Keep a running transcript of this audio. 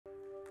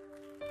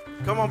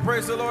Come on,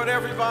 praise the Lord,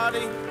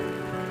 everybody.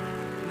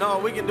 No,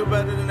 we can do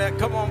better than that.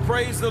 Come on,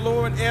 praise the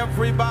Lord,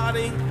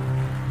 everybody.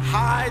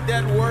 Hide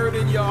that word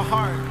in your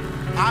heart.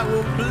 I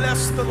will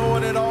bless the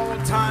Lord at all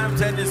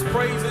times, and his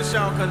praises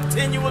shall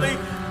continually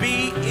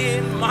be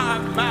in my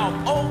mouth.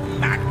 Oh,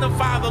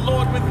 magnify the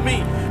Lord with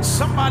me.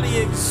 Somebody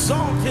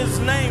exalt his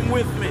name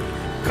with me.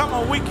 Come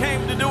on, we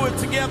came to do it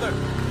together.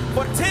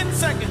 For 10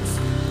 seconds,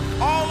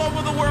 all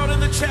over the world in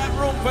the chat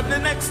room, for the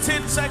next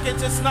 10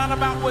 seconds, it's not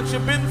about what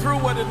you've been through,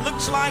 what it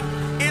looks like.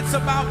 It's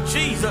about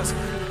Jesus.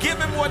 Give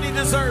him what he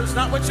deserves,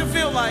 not what you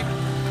feel like.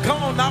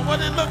 Come on, not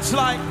what it looks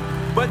like,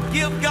 but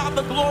give God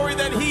the glory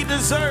that he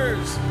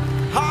deserves.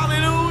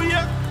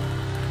 Hallelujah.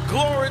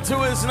 Glory to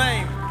his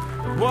name.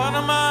 What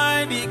a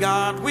mighty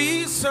God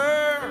we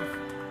serve.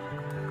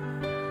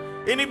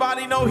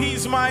 Anybody know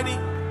he's mighty?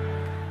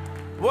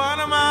 What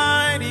a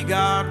mighty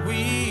God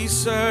we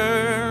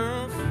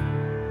serve.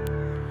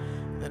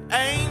 That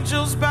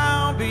angels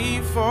bow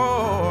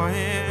before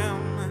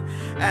him,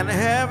 and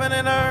heaven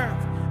and earth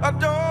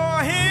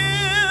adore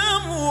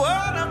him.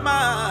 What a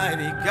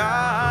mighty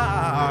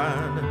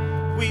God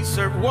we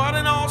serve. What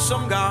an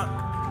awesome God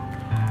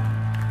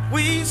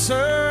we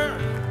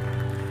serve.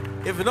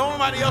 If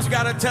nobody else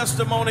got a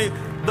testimony,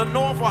 the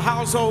Norful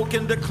household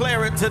can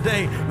declare it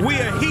today. We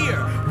are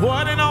here.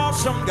 What an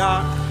awesome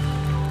God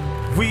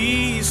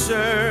we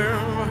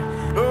serve.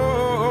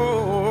 Oh,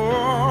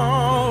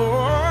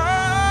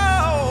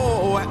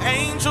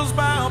 angels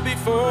bow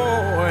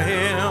before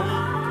him,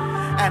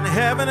 and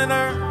heaven and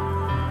earth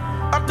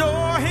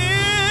adore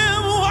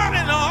him. What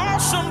an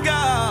awesome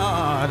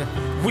God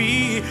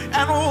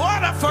and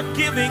what a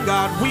forgiving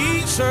God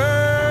we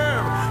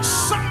serve.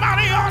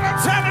 Somebody ought to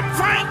tell him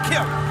thank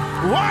you.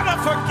 What a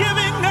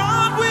forgiving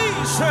God we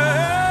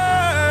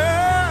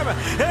serve.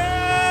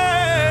 Hey,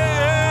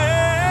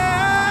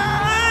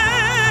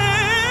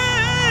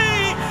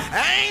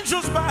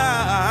 angels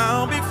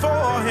bow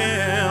before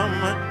him,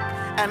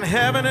 and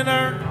heaven and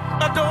earth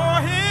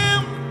adore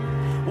him.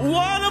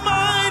 What a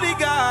mighty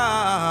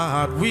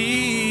God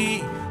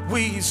we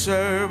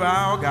serve.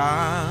 Our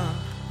God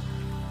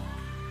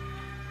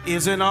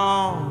is an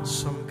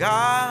awesome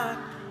God.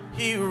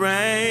 He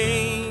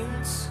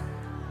reigns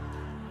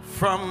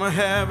from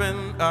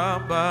heaven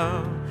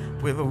above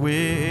with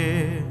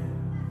wisdom,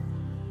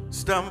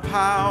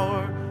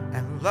 power,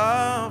 and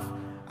love.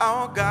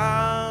 Our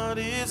God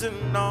is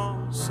an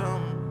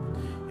awesome.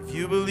 If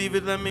you believe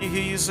it, let me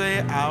hear you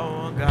say,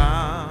 our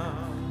God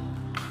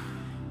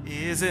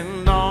is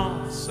an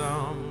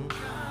awesome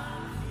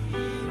God. He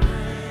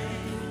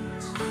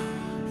reigns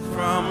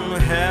from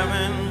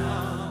heaven,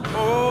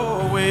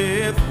 oh,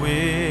 with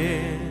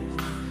wisdom,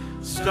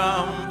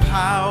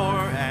 power,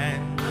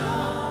 and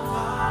love.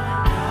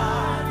 Our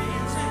God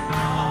is an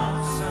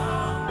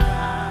awesome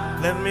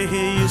God. Let me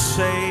hear you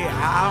say,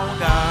 our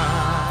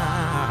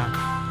God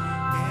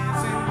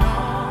is an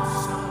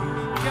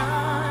awesome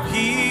God.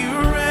 He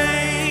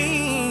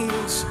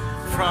reigns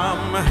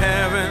from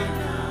heaven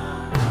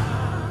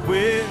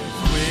with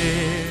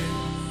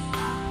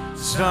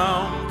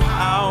wisdom,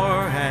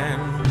 power,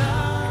 and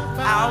love.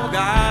 Our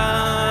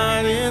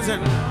God is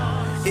an.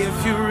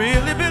 If you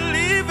really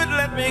believe it,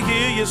 let me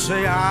hear you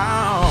say,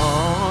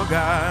 our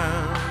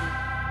God.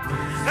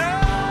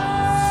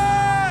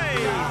 Hey,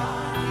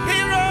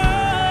 he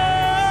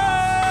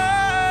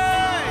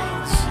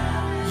reigns,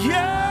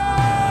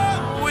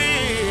 yeah,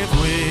 with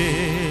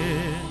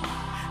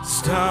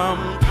wisdom,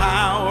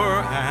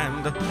 power,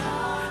 and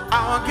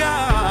our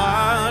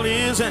God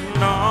is an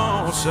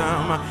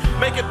awesome.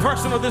 Make it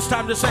personal this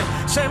time to say,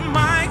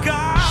 my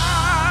God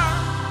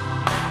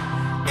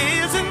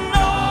is an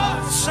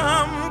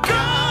awesome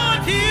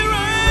God. He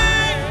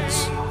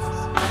reigns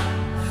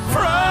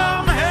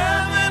from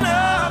heaven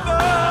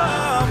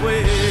above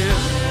with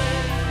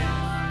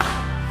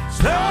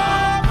the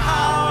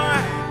power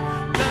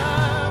and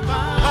love.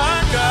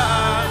 Our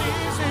God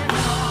is an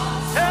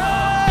awesome.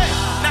 Hey,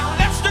 now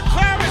let's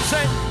declare it.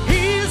 Say,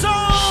 he's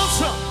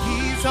awesome.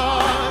 He's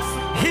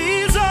awesome.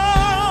 He's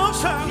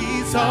awesome.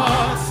 He's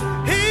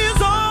awesome.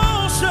 He's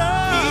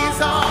awesome.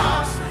 He's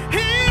awesome.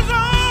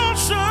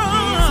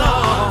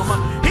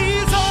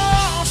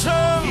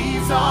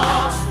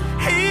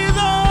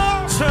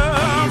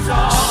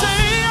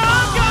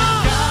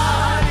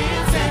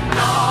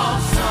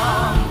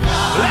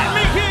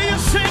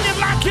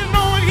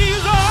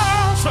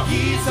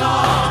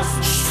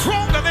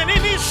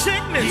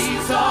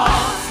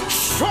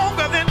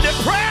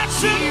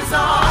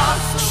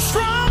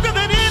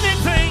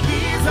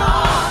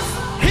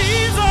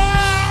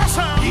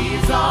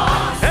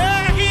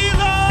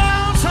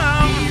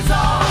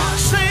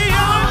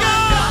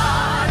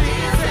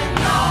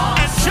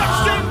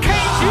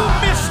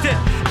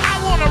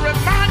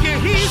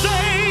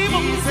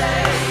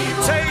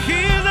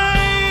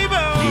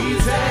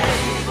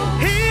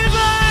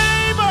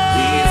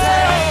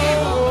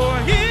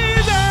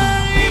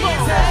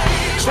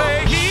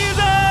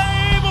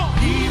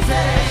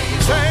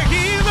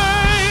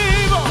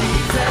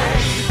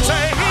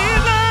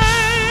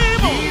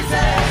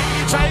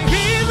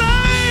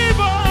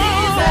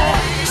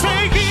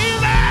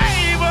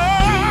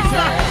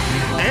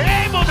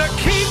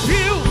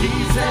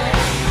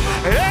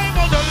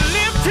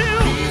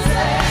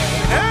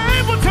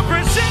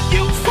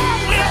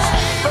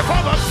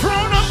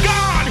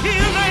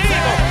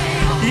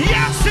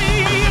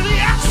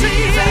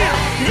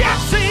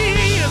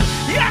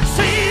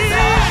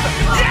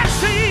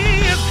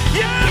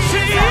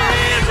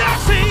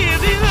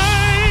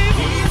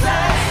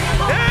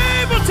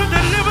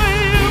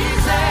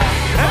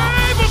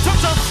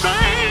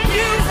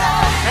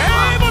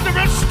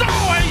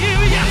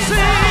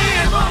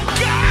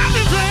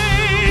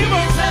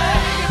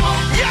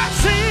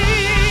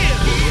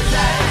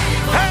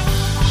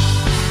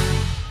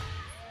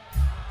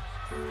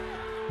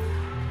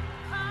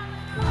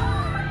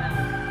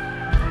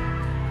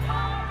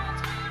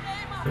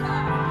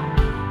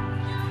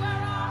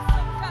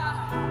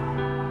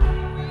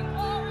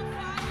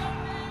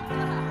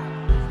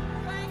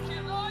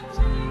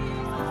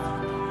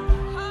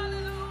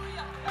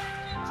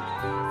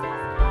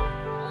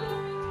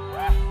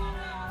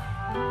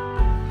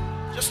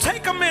 Just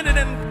take a minute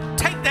and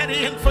take that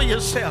in for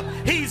yourself.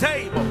 He's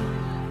able.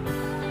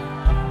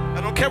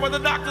 I don't care what the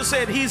doctor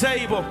said, he's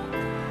able.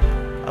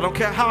 I don't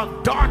care how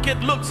dark it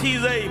looks,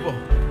 he's able.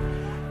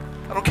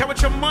 I don't care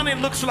what your money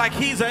looks like,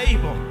 he's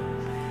able.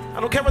 I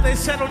don't care what they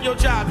said on your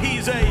job,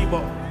 he's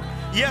able.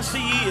 Yes,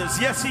 he is.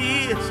 Yes,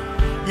 he is.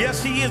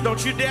 Yes, he is.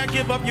 Don't you dare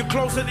give up. You're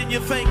closer than you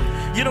think.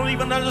 You don't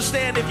even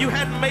understand. If you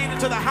hadn't made it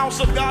to the house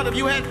of God, if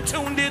you hadn't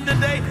tuned in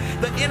today,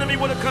 the enemy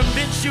would have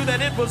convinced you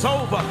that it was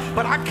over.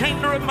 But I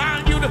came to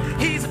remind you that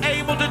he's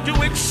able to do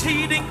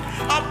exceeding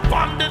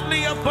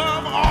abundantly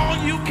above all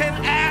you can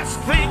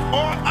ask, think,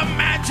 or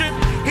imagine.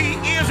 He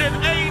is an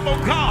able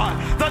God.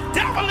 The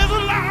devil is a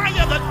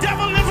liar. The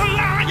devil is a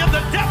liar.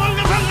 The devil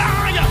is a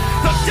liar.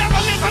 The devil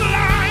is a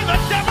liar. The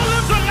devil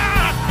is a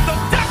liar. The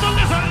devil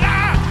is a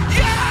liar.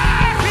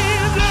 Yeah,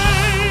 he's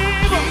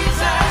able.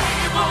 He's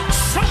able.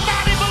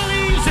 Somebody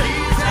believes it.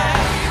 He's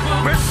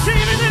able.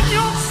 Receive it in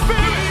your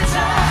spirit. He's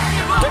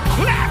able.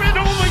 Declare it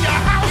over your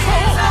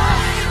household.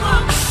 He's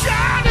able.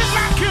 Shout it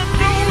like you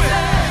know it.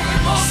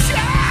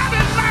 Shout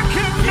it like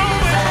you know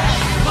it.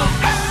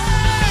 Hey.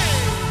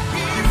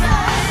 He's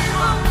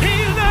able.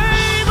 He's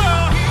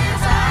able.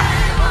 He's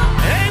able.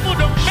 Able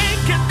to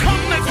make it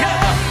come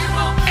together.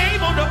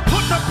 Able to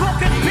put the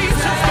broken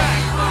pieces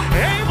back.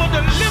 Able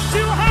to lift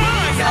you higher.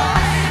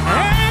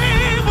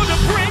 Able to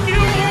bring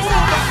you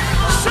over.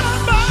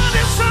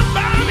 Somebody,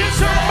 somebody,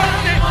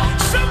 somebody,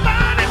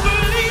 somebody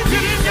believes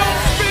it in your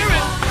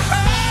spirit.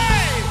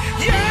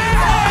 Hey, yeah.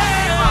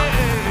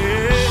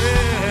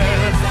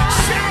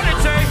 Shout it,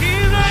 say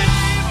he's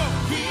able.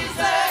 He's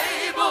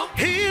able.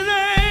 He's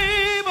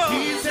able.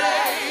 He's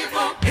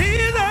able.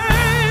 He's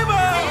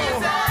able.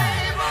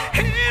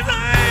 He's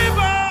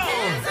able.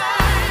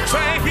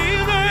 Say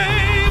he's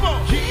able.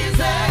 He's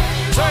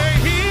able. Say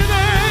he's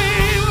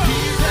able.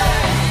 He's able. He's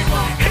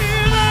able.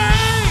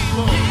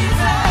 He's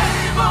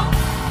able.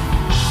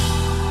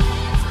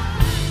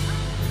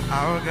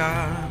 Our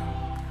God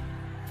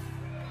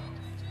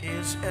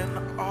is an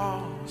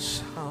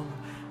awesome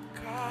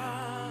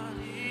God.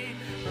 He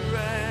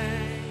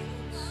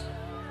reigns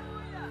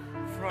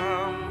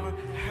from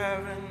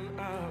heaven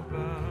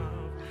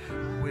above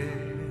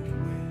with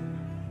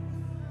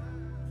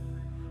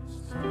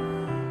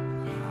power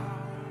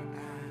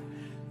and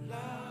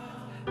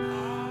love.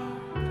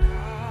 Our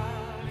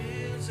God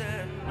is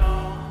an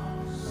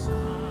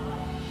awesome God.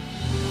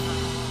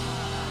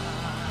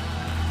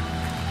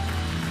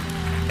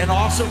 An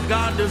awesome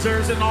God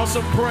deserves an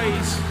awesome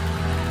praise.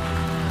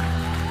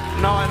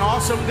 No, an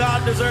awesome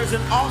God deserves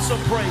an awesome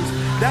praise.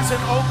 That's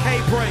an okay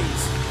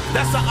praise.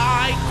 That's an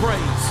I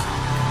praise.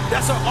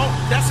 That's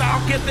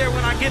I'll get there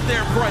when I get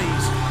there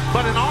praise.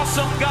 But an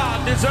awesome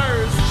God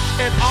deserves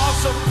an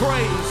awesome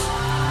praise.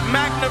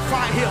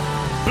 Magnify him,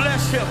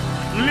 bless him,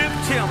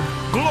 lift him,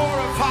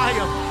 glorify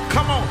him.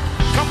 Come on,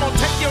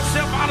 take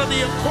yourself out of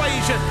the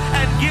equation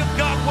and give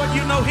God what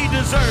you know he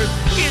deserves.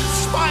 In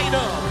spite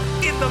of,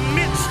 in the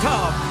midst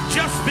of,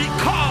 just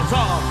because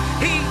of,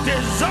 he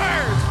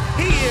deserves.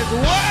 He is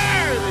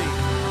worthy.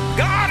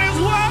 God is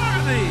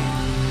worthy.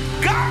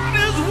 God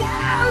is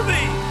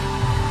worthy.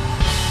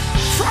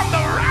 From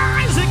the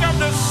rising of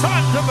the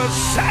sun to the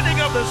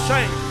setting of the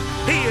same,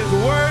 he is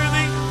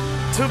worthy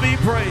to be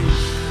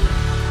praised.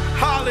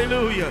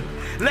 Hallelujah.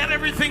 Let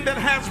everything that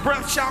has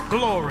breath shout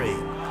glory.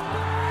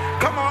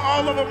 Come on,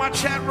 all over my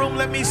chat room,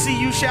 let me see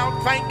you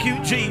shout thank you,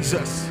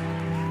 Jesus.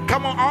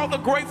 Come on, all the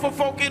grateful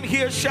folk in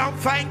here shout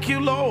thank you,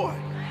 Lord.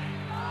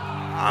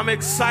 I'm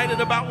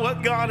excited about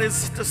what God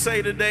is to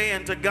say today,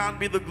 and to God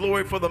be the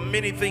glory for the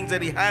many things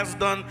that he has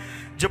done.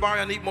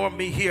 Jabari, I need more of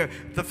me here.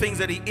 The things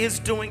that he is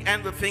doing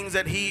and the things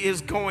that he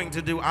is going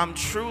to do. I'm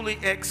truly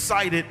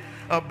excited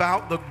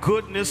about the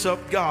goodness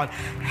of God.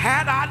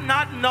 Had I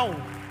not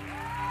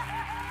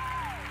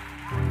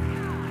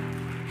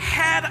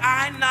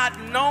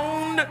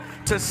known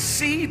to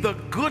see the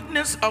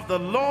goodness of the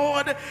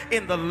Lord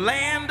in the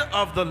land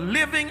of the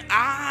living,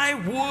 I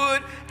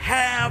would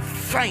have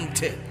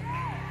fainted.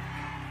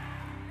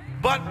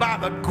 But by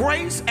the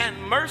grace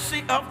and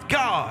mercy of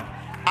God,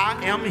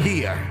 I am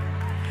here.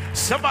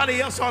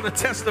 Somebody else ought to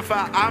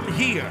testify, I'm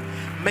here.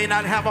 May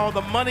not have all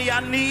the money I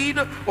need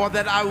or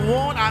that I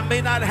want. I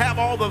may not have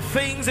all the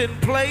things in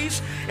place.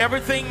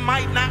 Everything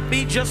might not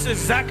be just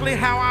exactly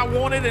how I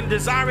want it and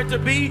desire it to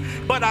be,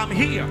 but I'm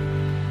here.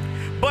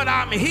 But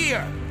I'm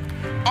here.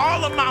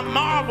 All of my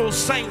Marvel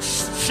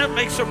saints should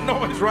make some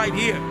noise right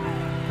here.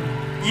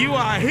 You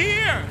are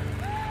here.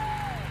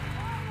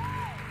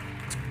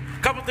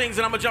 Couple things,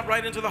 and I'm gonna jump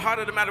right into the heart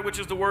of the matter, which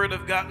is the word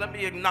of God. Let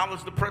me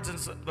acknowledge the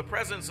presence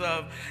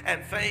of,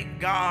 and thank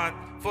God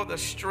for the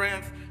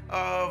strength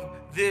of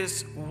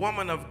this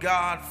woman of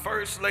God.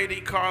 First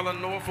Lady Carla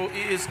Norful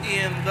is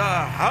in the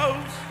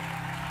house.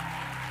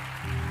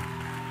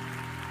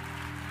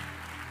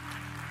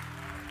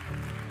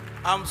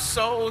 I'm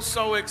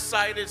so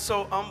excited,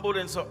 so humbled,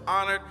 and so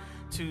honored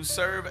to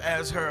serve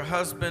as her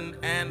husband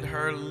and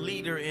her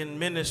leader in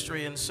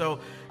ministry. And so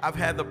I've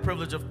had the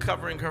privilege of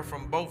covering her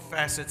from both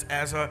facets,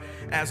 as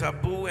her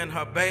boo and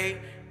her bae,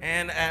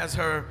 and as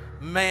her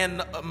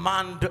man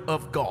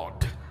of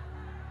God.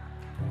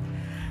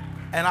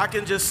 And I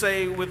can just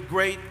say with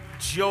great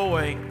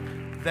joy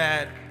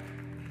that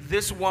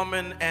this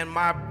woman and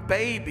my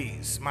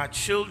babies, my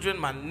children,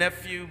 my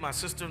nephew, my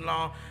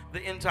sister-in-law,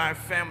 the entire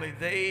family,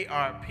 they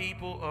are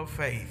people of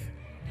faith.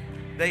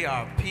 They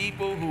are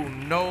people who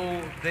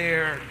know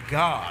their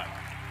God.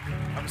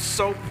 I'm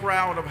so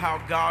proud of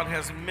how God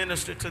has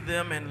ministered to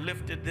them and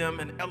lifted them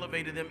and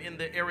elevated them in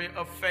the area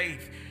of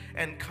faith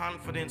and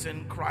confidence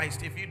in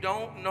Christ. If you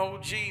don't know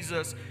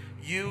Jesus,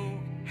 you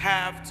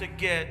have to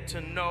get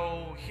to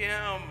know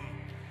him.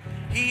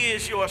 He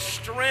is your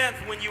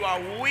strength when you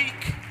are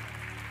weak.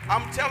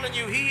 I'm telling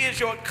you, he is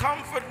your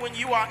comfort when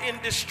you are in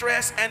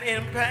distress and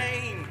in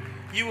pain.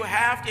 You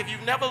have to, if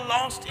you've never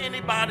lost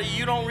anybody,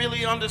 you don't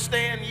really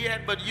understand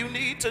yet, but you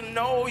need to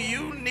know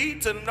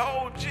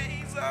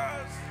Jesus.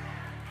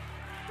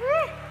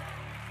 Woo.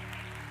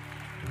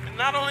 And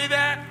not only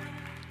that,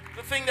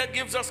 the thing that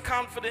gives us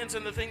confidence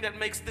and the thing that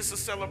makes this a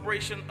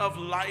celebration of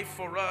life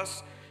for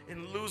us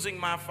in losing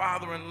my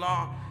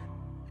father-in-law,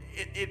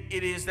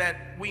 it is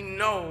that we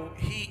know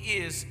he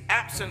is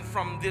absent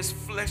from this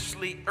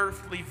fleshly,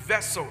 earthly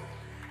vessel,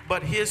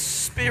 but his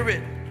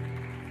spirit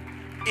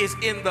is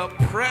in the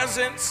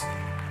presence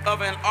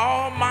of an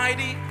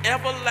almighty,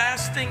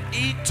 everlasting,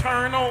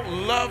 eternal,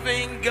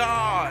 loving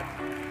God.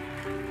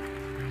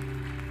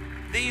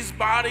 These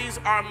bodies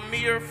are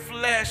mere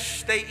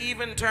flesh. They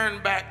even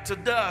turn back to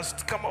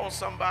dust. Come on,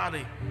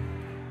 somebody.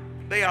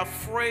 They are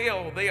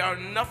frail. They are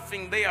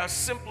nothing. They are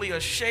simply a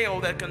shell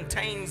that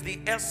contains the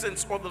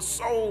essence or the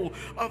soul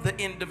of the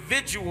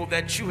individual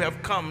that you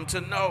have come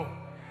to know.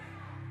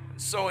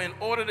 So in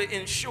order to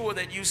ensure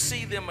that you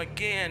see them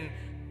again,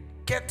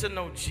 get to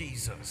know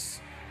Jesus.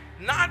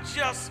 Not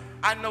just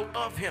I know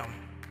of him,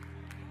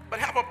 but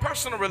have a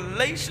personal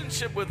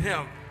relationship with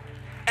him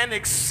and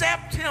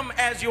accept him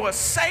as your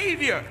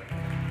Savior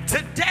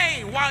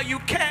today while you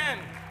can.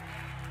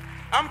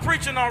 I'm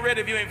preaching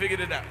already if you ain't figured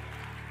it out.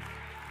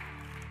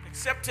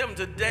 Accept him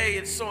today.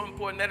 It's so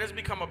important. That has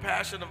become a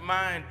passion of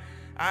mine.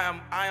 I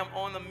am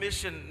on the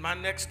mission. My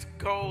next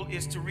goal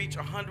is to reach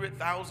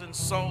 100,000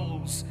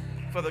 souls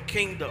for the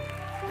kingdom.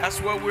 That's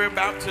what we're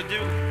about to do.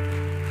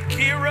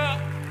 Gear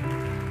up.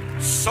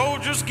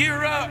 Soldiers,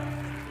 gear up.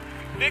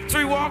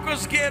 Victory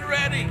walkers, get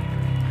ready.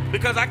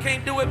 Because I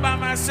can't do it by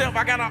myself.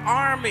 I got an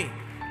army.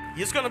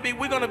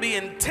 We're gonna be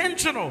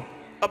intentional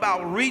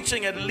about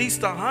reaching at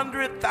least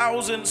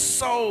 100,000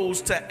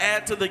 souls to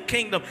add to the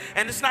kingdom.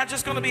 And it's not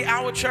just gonna be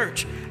our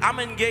church. I'm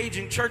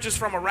engaging churches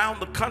from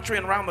around the country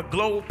and around the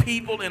globe,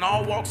 people in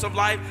all walks of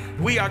life.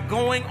 We are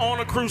going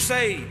on a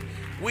crusade.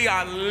 We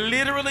are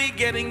literally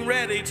getting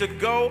ready to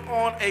go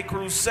on a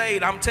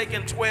crusade. I'm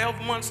taking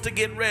 12 months to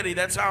get ready.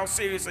 That's how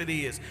serious it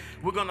is.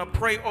 We're going to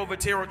pray over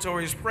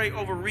territories, pray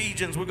over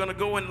regions. We're going to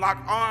go and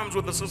lock arms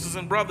with the sisters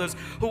and brothers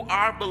who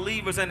are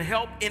believers and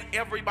help in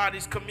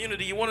everybody's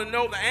community. You want to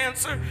know the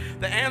answer?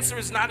 The answer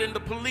is not in the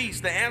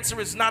police. The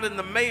answer is not in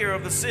the mayor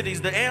of the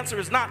cities. The answer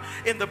is not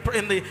in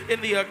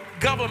the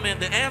government.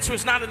 The answer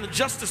is not in the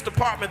Justice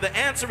Department. The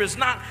answer is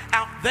not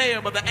out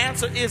there, but the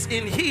answer is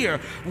in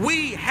here.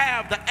 We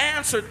have the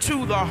answer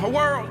to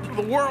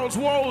the world's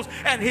woes,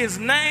 and his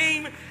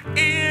name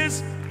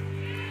is.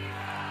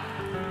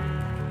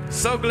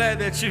 So glad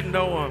that you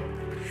know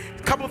him.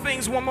 A couple of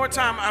things one more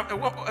time.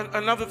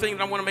 Another thing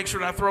that I want to make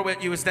sure that I throw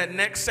at you is that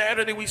next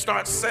Saturday we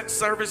start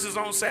services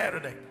on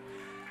Saturday.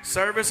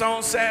 Service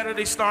on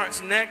Saturday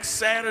starts next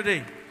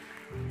Saturday.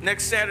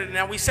 Next Saturday.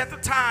 Now we set the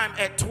time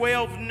at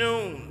 12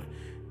 noon.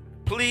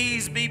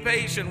 Please be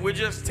patient. We're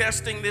just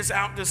testing this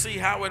out to see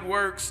how it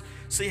works,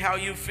 see how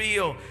you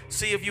feel,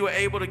 see if you are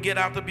able to get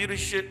out the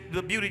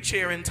beauty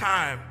chair in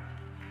time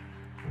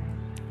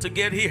to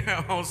get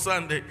here on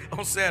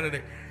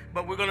Saturday.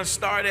 But we're going to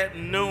start at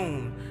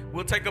noon.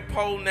 We'll take a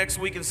poll next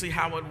week and see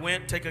how it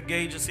went, take a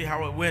gauge and see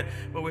how it went.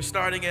 But we're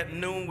starting at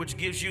noon, which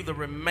gives you the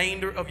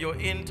remainder of your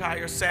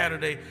entire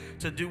Saturday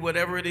to do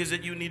whatever it is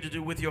that you need to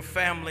do with your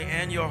family,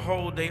 and your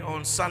whole day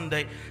on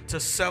Sunday to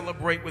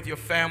celebrate with your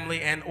family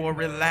and or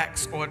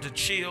relax or to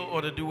chill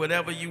or to do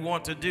whatever you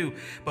want to do.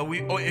 But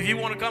if you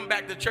want to come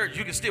back to church,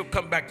 you can still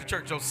come back to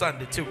church on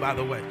Sunday too, by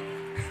the way.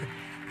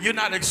 You're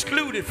not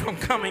excluded from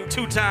coming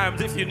 2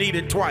 times if you need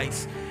it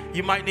twice.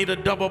 You might need a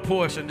double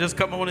portion. Just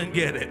come on and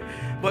get it.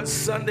 But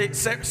Sunday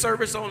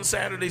service on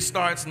Saturday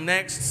starts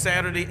next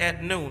Saturday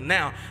at noon.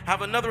 Now, I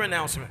have another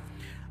announcement.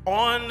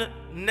 On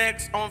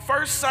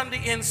first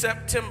Sunday in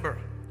September,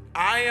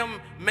 I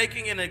am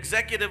making an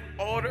executive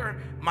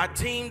order. My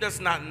team does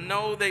not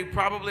know. They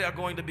probably are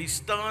going to be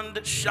stunned,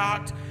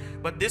 shocked,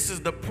 but this is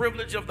the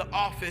privilege of the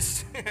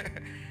office.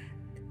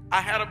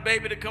 I had a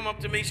baby to come up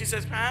to me. She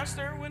says,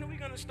 "Pastor, when are we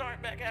going to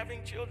start back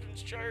having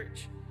children's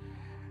church?"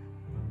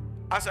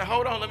 I said,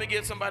 "Hold on, let me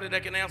get somebody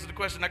that can answer the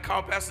question." I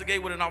called Pastor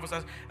Gatewood in the office.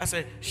 I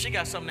said, "She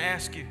got something to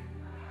ask you."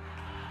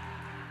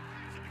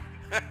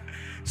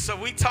 So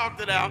we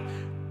talked it out.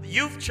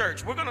 Youth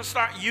church. We're going to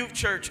start youth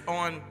church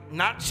on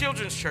not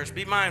children's church.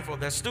 Be mindful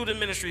that student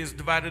ministry is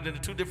divided into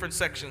two different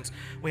sections.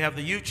 We have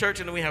the youth church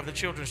and then we have the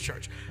children's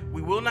church.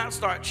 We will not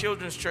start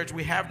children's church.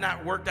 We have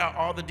not worked out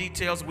all the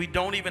details. We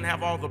don't even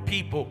have all the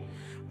people.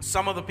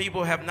 Some of the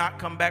people have not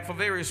come back for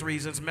various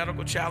reasons,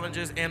 medical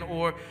challenges and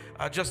or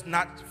just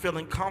not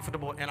feeling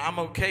comfortable, and I'm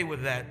okay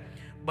with that.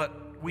 But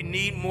we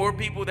need more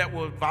people that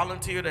will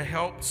volunteer to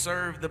help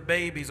serve the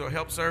babies or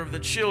help serve the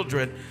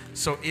children.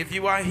 So if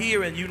you are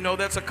here and you know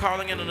that's a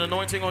calling and an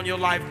anointing on your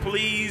life,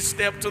 please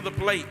step to the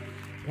plate.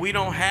 We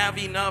don't have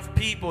enough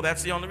people.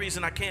 That's the only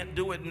reason I can't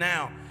do it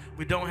now.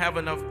 We don't have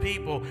enough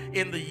people.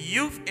 In the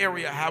youth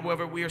area,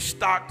 however, we are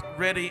stocked,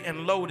 ready,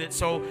 and loaded.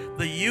 So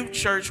the youth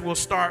church will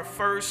start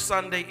first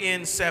Sunday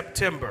in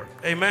September.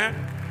 Amen?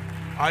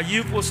 Our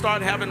youth will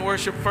start having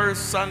worship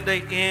first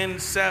Sunday in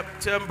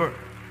September.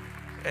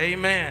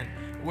 Amen.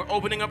 We're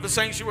opening up the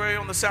sanctuary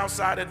on the south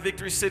side at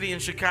Victory City in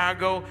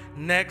Chicago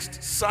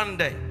next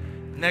Sunday.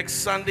 Next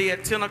Sunday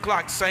at 10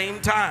 o'clock, same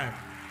time,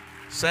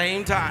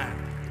 same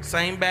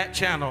bat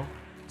channel,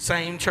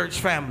 same church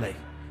family.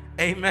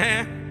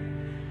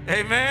 Amen.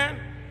 Amen.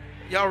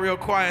 Y'all real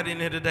quiet in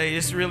here today.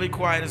 It's really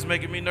quiet. It's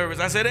making me nervous.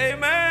 I said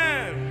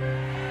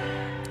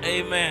amen.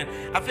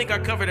 Amen. I think I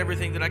covered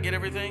everything. Did I get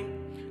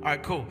everything? All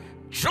right, cool.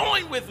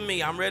 Join with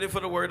me. I'm ready for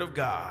the word of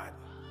God.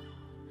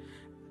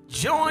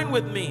 Join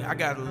with me. I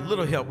got a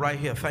little help right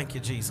here. Thank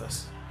you,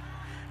 Jesus.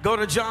 Go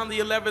to John the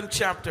 11th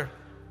chapter.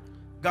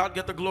 God,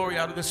 get the glory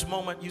out of this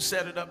moment. You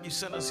set it up. You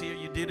sent us here.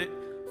 You did it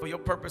for your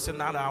purpose and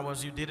not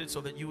ours. You did it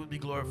so that you would be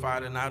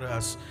glorified and not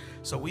us.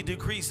 So we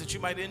decrease that you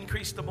might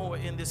increase the more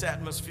in this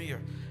atmosphere,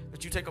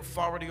 that you take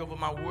authority over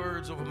my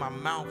words, over my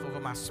mouth, over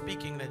my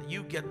speaking, that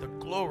you get the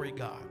glory,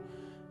 God.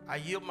 I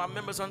yield my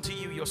members unto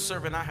you, your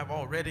servant I have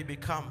already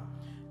become.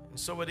 And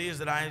so it is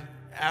that I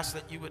ask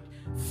that you would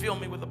fill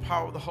me with the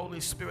power of the Holy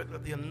Spirit,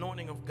 that the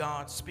anointing of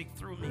God speak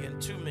through me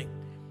and to me,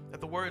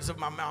 that the words of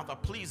my mouth are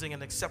pleasing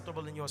and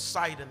acceptable in your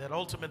sight, and that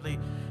ultimately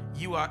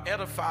you are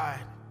edified,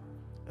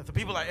 that the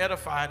people are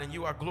edified and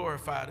you are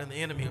glorified and the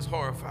enemy is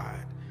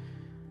horrified.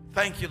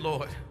 Thank you,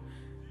 Lord,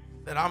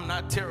 that I'm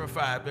not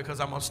terrified because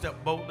I'm going to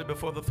step boldly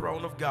before the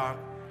throne of God,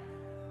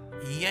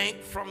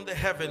 yank from the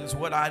heavens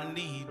what I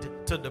need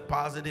to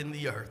deposit in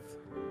the earth.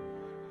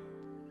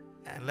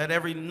 And let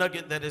every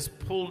nugget that is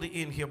pulled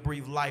in here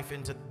breathe life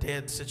into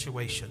dead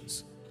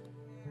situations.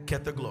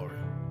 Get the glory.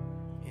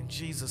 In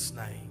Jesus'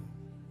 name,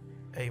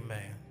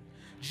 amen.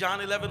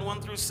 John 11,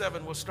 1 through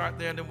 7. We'll start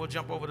there and then we'll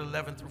jump over to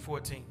 11 through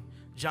 14.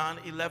 John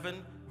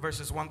 11,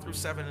 verses 1 through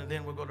 7, and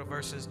then we'll go to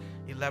verses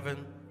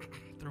 11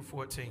 through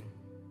 14.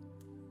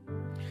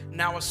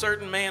 Now a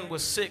certain man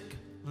was sick,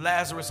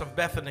 Lazarus of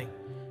Bethany,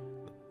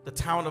 the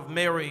town of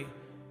Mary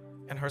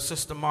and her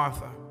sister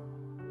Martha.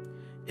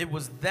 It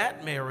was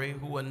that Mary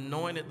who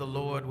anointed the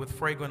Lord with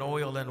fragrant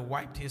oil and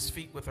wiped his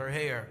feet with her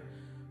hair,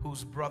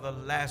 whose brother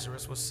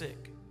Lazarus was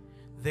sick.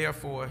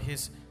 Therefore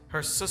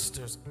the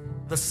sisters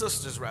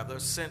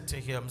sent to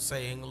him,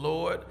 saying,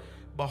 Lord,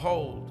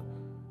 behold,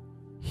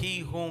 he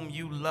whom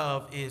you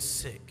love is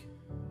sick.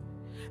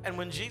 And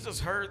when Jesus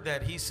heard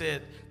that, he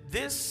said,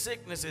 this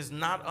sickness is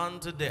not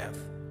unto death,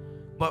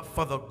 but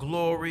for the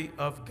glory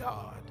of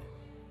God,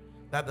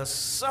 that the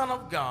Son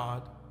of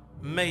God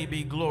may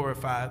be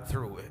glorified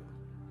through it.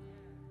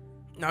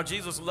 Now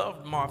Jesus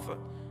loved Martha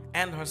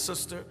and her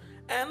sister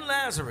and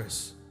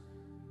Lazarus.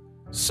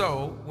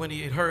 So when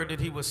he had heard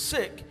that he was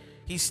sick,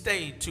 he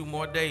stayed 2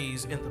 more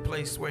days in the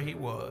place where he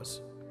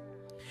was.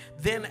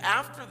 Then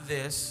after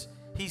this,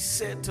 he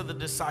said to the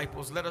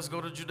disciples, let us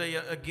go to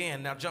Judea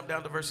again. Now jump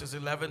down to verses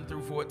 11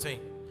 through 14.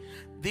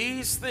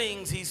 These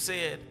things he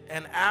said,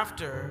 and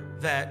after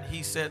that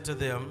he said to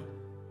them,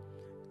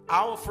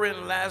 our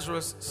friend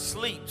Lazarus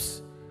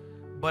sleeps,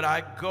 but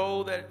I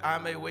go that I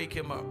may wake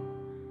him up.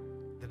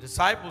 The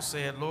disciples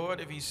said, Lord,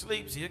 if he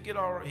sleeps, he'll get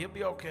all right. He'll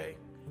be okay.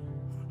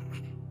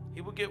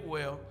 He will get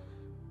well.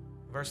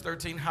 Verse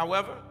 13,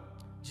 however,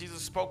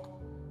 Jesus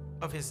spoke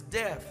of his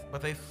death,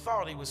 but they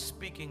thought he was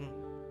speaking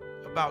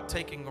about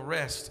taking a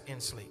rest in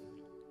sleep.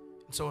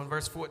 And so in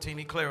verse 14,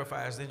 he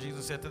clarifies. Then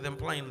Jesus said to them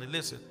plainly,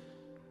 listen,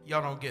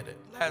 y'all don't get it.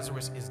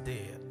 Lazarus is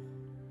dead.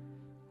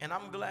 And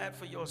I'm glad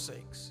for your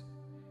sakes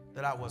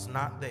that I was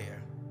not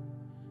there,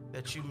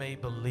 that you may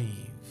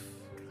believe.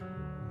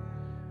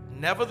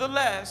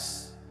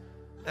 Nevertheless,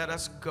 let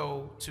us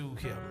go to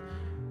him.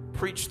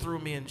 Preach through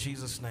me in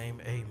Jesus'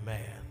 name,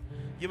 amen.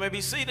 You may be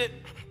seated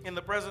in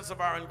the presence of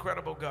our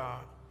incredible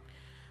God.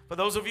 For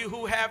those of you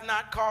who have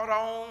not caught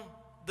on,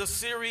 the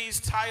series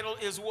title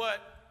is what?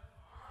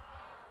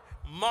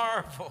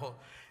 Marvel.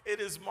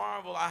 It is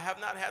Marvel. I have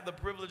not had the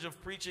privilege of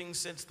preaching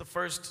since the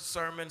first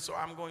sermon, so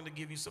I'm going to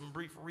give you some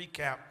brief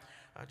recap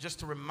just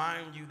to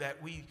remind you that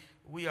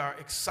we are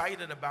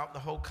excited about the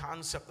whole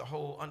concept, the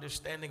whole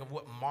understanding of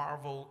what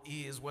Marvel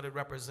is, what it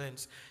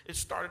represents. It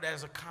started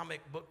as a comic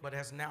book, but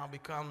has now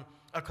become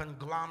a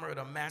conglomerate,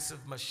 a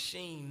massive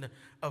machine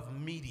of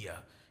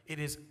media. It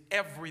is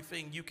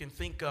everything you can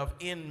think of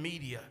in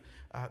media.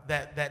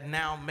 that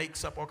now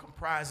makes up or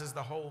comprises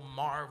the whole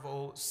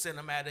Marvel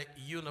Cinematic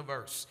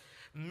Universe.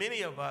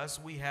 Many of us,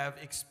 we have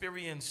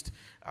experienced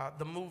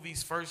the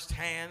movies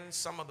firsthand.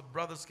 Some of the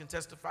brothers can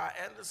testify,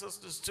 and the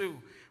sisters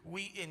too.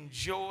 We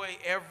enjoy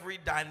every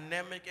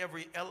dynamic,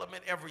 every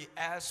element, every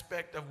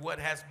aspect of what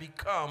has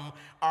become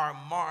our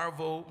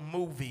Marvel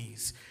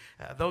movies.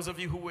 Those of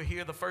you who were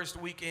here the first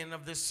weekend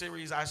of this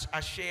series, I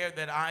shared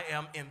that I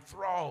am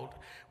enthralled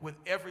with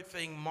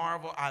everything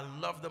Marvel. I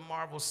love the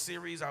Marvel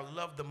series. I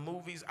love the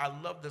movies. I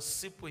love the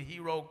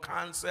superhero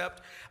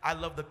concept. I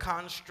love the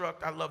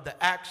construct. I love the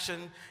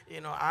action. You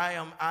know, I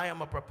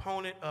am a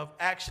proponent of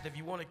action. If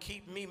you want to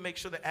keep me, make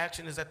sure the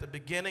action is at the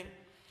beginning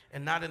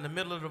and not in the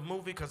middle of the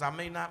movie, because I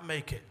may not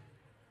make it.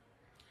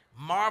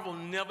 Marvel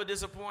never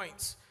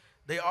disappoints.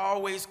 They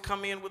always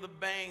come in with a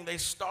bang. They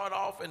start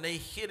off and they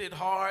hit it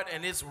hard,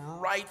 and it's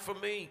right for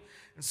me.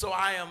 And so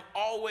I am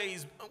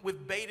always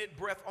with bated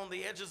breath on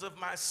the edges of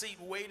my seat,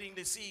 waiting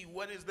to see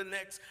what is the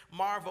next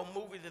Marvel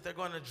movie that they're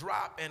going to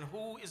drop, and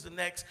who is the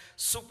next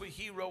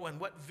superhero,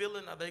 and what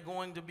villain are they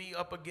going to be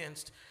up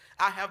against.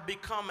 I have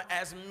become,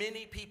 as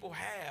many people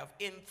have,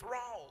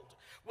 enthralled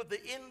with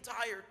the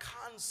entire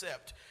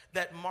concept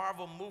that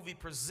Marvel movie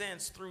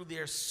presents through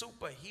their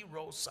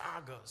superhero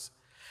sagas.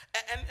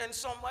 And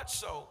so much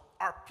so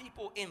are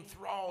people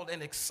enthralled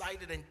and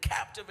excited and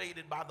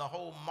captivated by the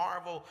whole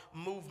Marvel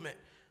movement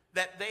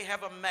that they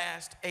have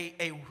amassed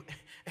a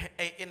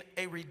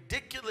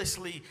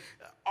ridiculously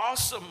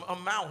awesome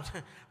amount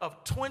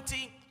of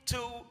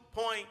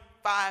 $22.5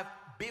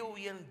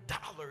 billion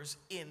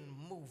in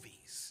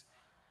movies.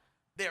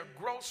 Their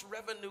gross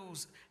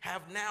revenues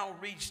have now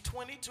reached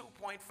 $22.5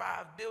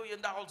 billion,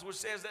 which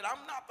says that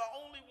I'm not the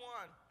only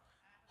one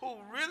who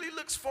really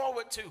looks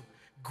forward to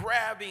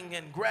grabbing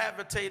and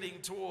gravitating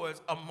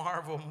towards a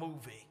Marvel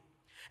movie.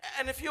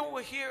 And if you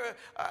were here,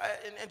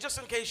 and just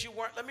in case you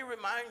weren't, let me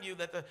remind you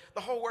that the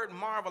whole word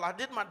Marvel, I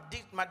did my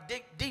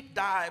deep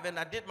dive, and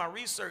I did my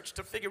research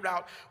to figure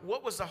out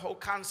what was the whole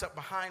concept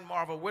behind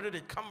Marvel. Where did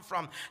it come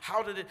from?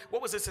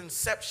 What was its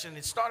inception?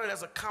 It started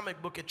as a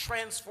comic book. It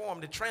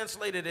transformed, it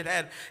translated, it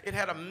had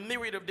a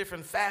myriad of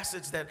different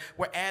facets that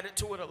were added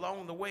to it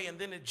along the way, and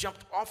then it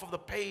jumped off of the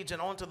page and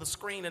onto the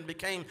screen and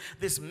became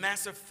this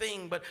massive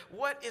thing. But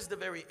what is the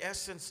very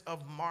essence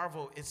of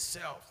Marvel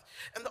itself?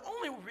 And the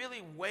only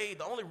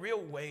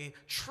real way,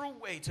 true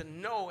way to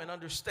know and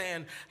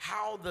understand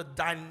how the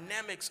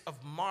dynamics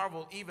of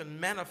Marvel even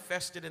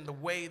manifested in the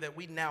way that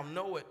we now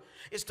know it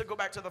is to go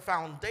back to the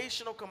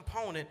foundational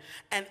component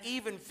and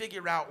even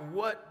figure out,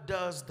 what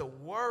does the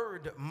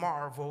word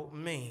Marvel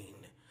mean?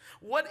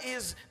 What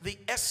is the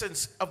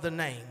essence of the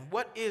name?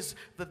 What is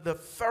the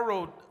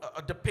thorough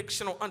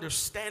depiction or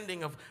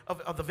understanding of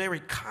the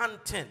very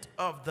content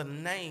of the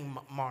name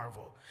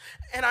Marvel?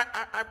 And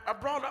I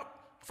brought up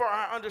for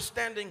our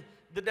understanding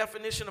the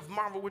definition of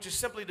marvel, which is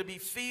simply to be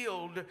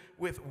filled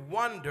with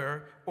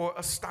wonder or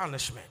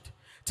astonishment.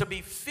 To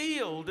be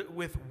filled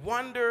with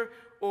wonder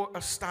or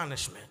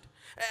astonishment.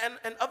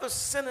 And other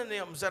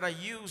synonyms that are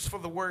used for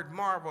the word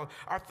marvel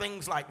are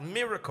things like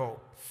miracle,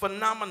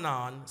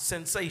 phenomenon,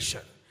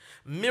 sensation.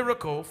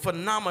 Miracle,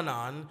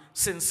 phenomenon,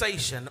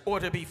 sensation, or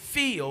to be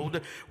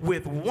filled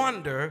with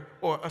wonder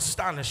or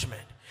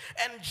astonishment.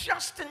 And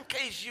just in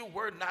case you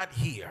were not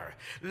here,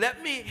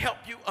 let me help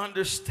you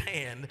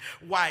understand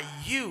why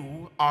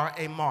you are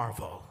a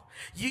marvel.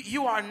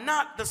 You are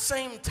not the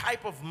same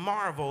type of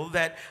marvel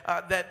that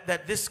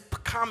this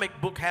comic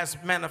book has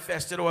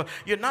manifested, or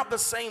you're not the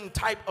same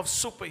type of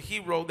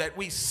superhero that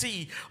we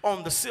see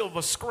on the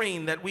silver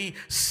screen, that we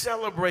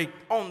celebrate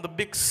on the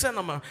big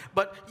cinema,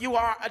 but you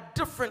are a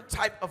different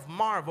type of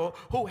marvel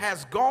who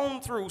has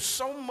gone through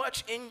so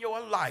much in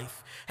your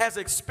life, has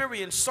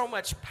experienced so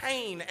much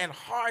pain and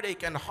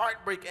heartache and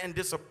heartbreak and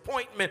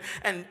disappointment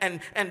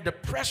and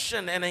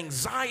depression and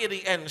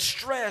anxiety and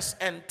stress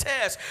and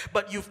tests,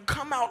 but you've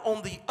come out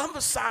on the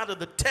other side of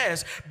the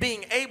test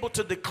being able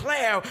to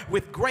declare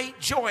with great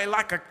joy,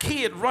 like a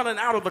kid running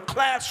out of the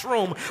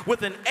classroom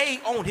with an A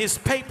on his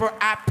paper,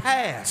 I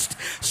passed.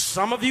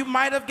 Some of you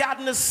might have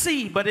gotten a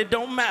C, but it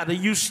don't matter.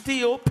 You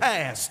still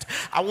passed.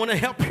 I want to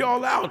help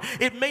y'all out.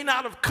 It may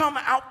not have come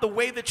out the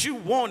way that you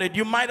wanted.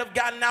 You might have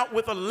gotten out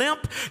with a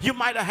limp. You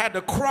might have had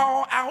to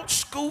crawl out,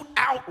 scoot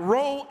out,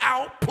 roll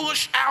out,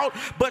 push out,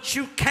 but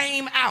you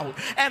came out.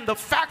 And the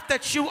fact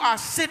that you are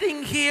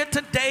sitting here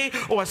today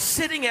or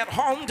sitting at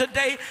home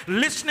today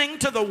listening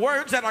to the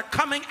words that are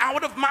coming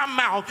out of my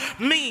mouth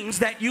means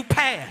that you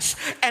passed.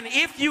 And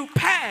if you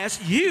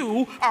pass,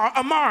 you are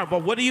a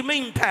marvel. What do you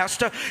mean,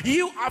 Pastor?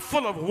 You are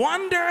full of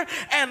wonder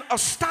and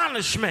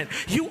astonishment.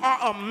 You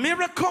are a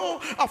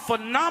miracle, a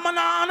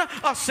phenomenon,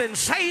 a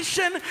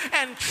sensation,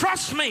 and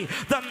trust me,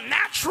 the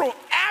natural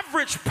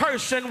average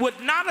person would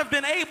not have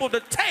been able to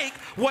take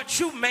what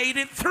you made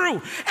it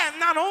through. And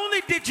not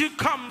only did you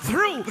come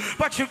through,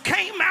 but you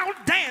came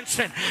out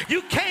dancing,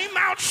 you came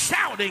out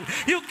shouting,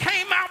 you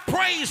came out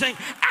praising.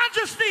 I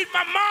just need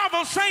my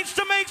marvel saints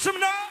to make some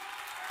noise.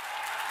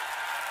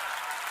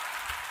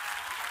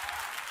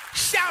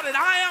 Shout it,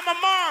 I am a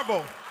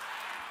marvel.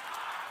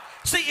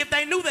 See, if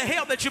they knew the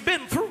hell that you've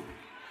been through,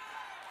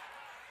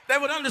 they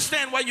would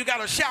understand why you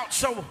got to shout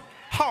so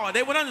hard.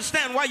 They would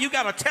understand why you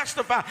got to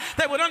testify.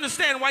 They would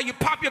understand why you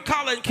pop your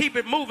collar and keep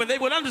it moving. They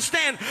would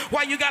understand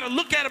why you got to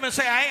look at them and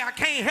say, hey, I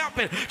can't help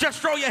it. Just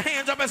throw your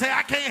hands up and say,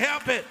 I can't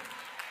help it.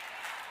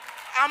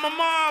 I'm a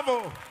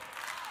marvel.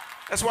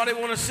 That's why they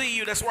want to see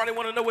you. That's why they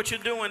want to know what you're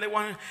doing. They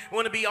want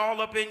to be all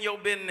up in your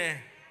business.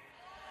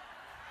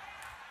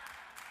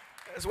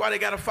 That's why they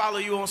got to follow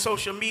you on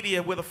social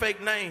media with a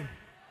fake name.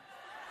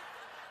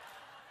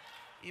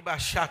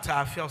 Ibashata,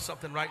 I felt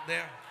something right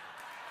there.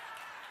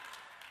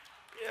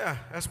 Yeah,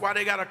 that's why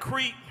they got to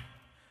creep.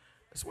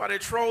 That's why they're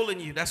trolling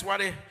you. That's why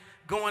they're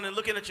going and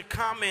looking at your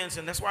comments,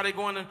 and that's why they're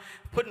going and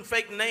putting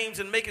fake names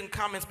and making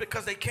comments,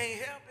 because they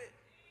can't help it.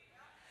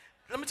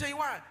 Let me tell you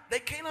why. They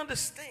can't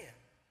understand.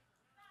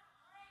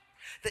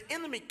 The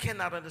enemy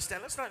cannot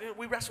understand.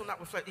 We wrestle not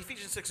with flesh.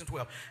 Ephesians 6 and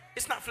 12.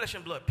 It's not flesh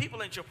and blood.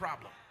 People ain't your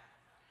problem.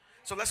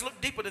 So let's look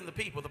deeper than the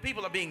people. The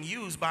people are being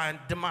used by a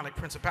demonic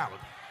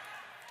principality.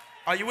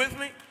 Are you with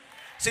me?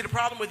 See, the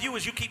problem with you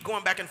is you keep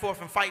going back and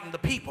forth and fighting the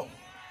people.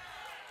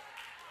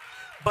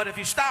 But if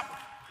you stop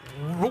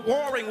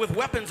warring with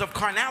weapons of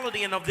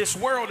carnality and of this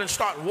world and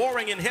start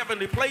warring in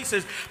heavenly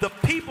places, the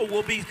people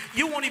will be,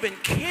 you won't even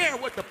care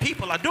what the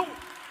people are doing.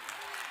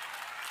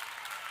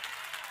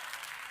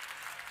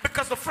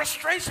 Because the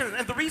frustration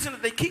and the reason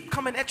that they keep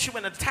coming at you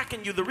and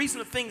attacking you, the reason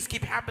that things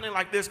keep happening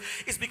like this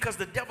is because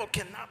the devil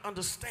cannot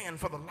understand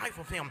for the life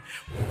of him,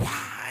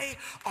 why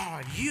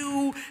are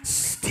you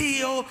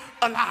still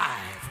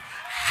alive?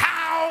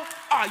 How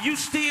are you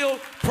still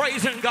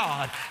praising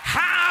God?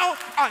 How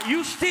are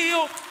you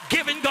still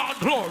giving God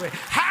glory?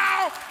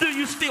 How do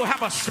you still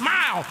have a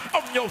smile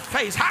on your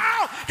face?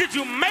 How did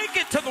you make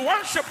it to the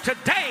worship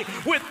today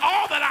with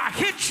all that I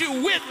hit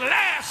you with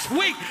last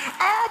week?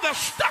 All the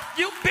stuff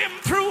you've been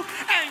through,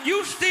 and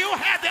you still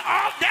had the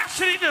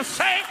audacity to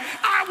say,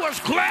 I was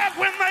glad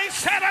when they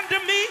said unto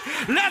me,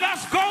 let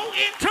us go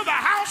into the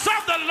house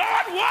of the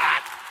Lord.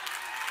 What?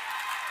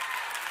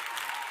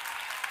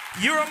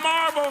 You're a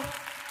marvel.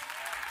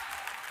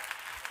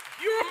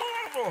 You're a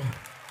marvel.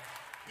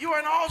 You're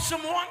an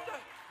awesome wonder.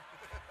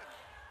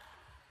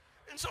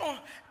 And so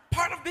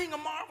part of being a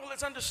marvel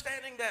is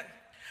understanding that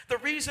the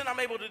reason I'm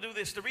able to do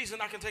this, the reason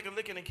I can take a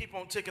licking and keep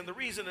on ticking, the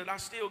reason that I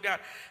still got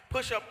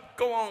push up,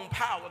 go on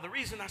power, the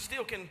reason I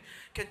still can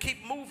keep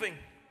moving,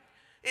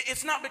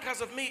 it's not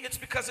because of me, it's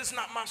because it's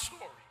not my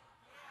story.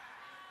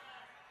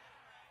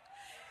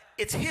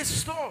 It's his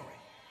story.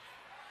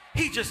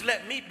 He just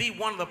let me be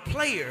one of the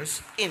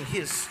players in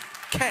his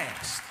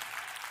cast.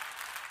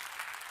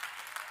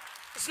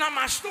 It's not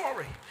my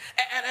story.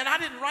 And I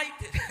didn't write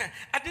it.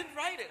 I didn't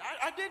write it.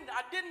 I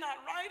did not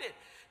write it.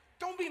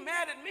 Don't be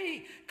mad at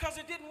me because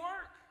it didn't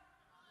work.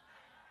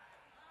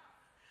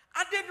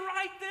 I didn't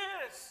write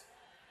this.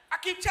 I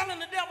keep telling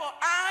the devil,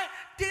 I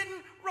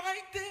didn't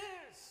write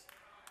this.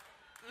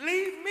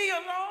 Leave me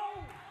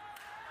alone.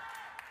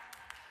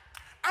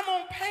 I'm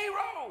on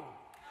payroll.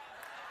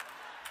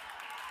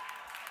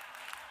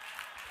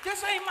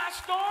 This ain't my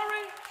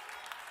story.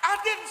 I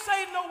didn't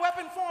say no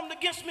weapon formed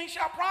against me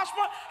shall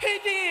prosper. He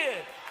did.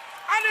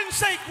 I didn't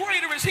say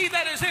greater is he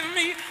that is in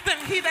me than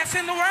he that's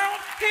in the world.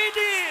 He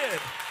did.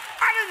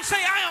 I didn't say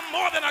I am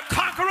more than a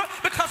conqueror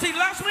because he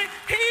loves me.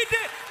 He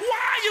did.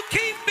 Why you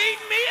keep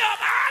beating me up?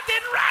 I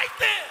didn't write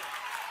this.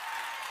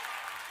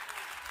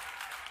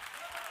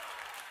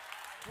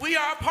 We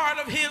are a part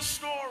of his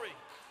story.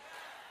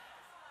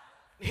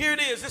 Here it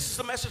is. This is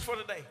the message for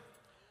today.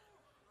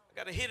 I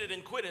got to hit it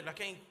and quit it. I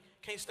can't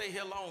stay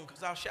here long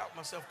because I'll shout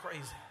myself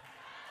crazy.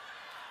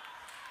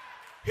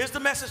 Here's the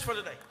message for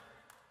today.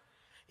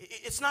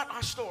 It's not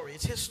our story.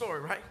 It's his story,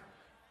 right?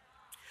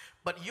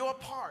 But your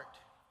part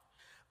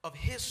of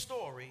his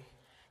story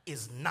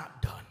is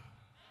not done.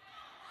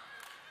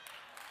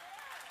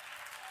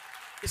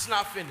 It's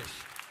not finished.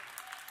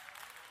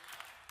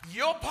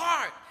 Your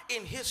part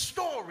in his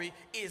story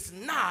is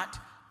not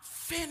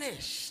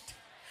finished.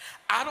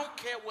 I don't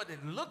care what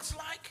it looks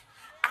like.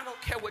 I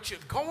don't care what you're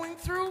going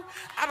through.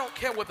 I don't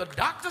care what the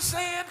doctor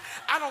said.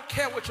 I don't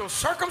care what your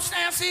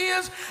circumstance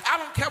is. I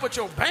don't care what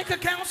your bank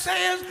account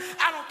says.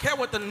 I don't care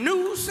what the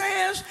news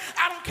says.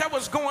 I don't care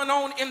what's going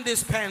on in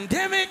this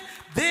pandemic.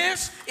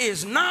 This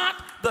is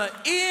not the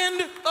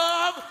end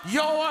of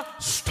your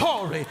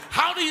story.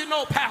 How do you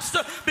know,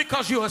 Pastor?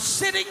 Because you are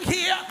sitting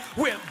here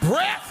with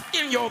breath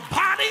in your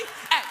body,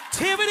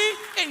 activity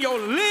in your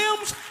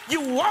limbs. You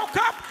woke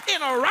up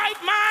in a right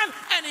mind,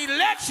 and he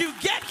let you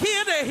get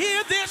here to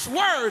hear this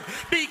word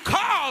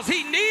because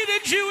he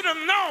needed you to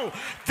know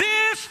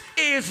this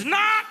is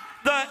not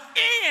the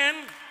end.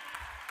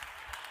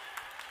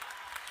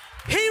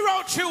 He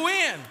wrote you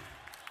in,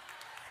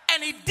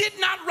 and he did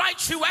not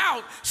write you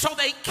out, so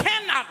they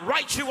cannot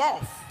write you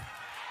off.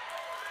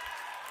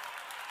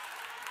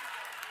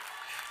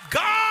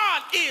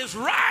 God is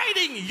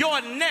writing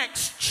your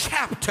next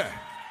chapter.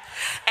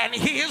 And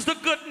here's the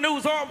good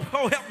news. Oh,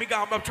 help me,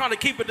 God. I'm trying to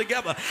keep it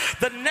together.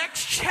 The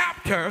next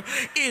chapter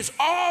is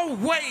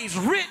always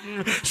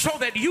written so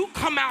that you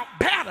come out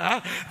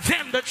better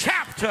than the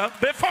chapter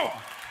before.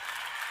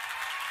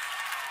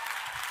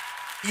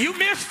 You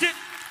missed it.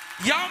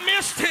 Y'all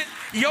missed it.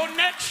 Your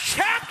next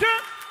chapter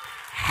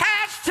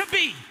has to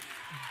be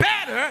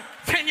better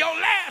than your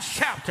last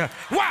chapter.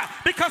 Why?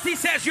 Because he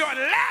says your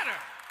latter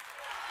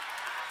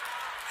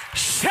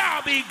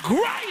shall be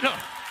greater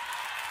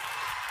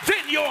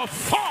than your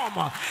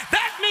former.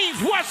 That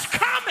means what's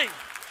coming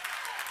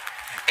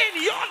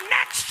in your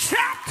next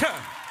chapter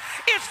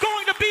is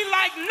going to be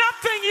like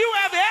nothing you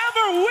have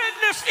ever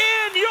witnessed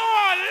in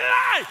your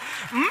life.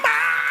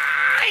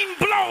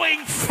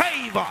 Mind-blowing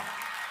favor.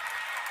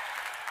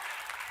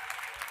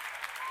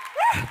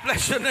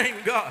 Bless your name,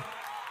 God.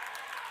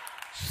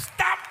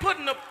 Stop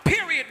putting a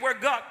period where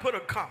God put a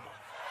comma.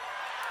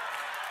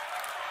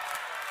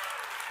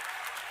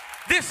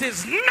 This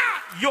is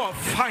not your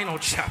final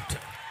chapter.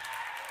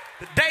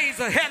 The days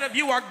ahead of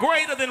you are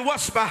greater than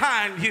what's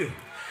behind you.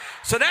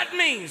 So that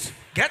means,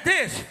 get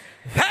this,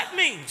 that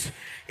means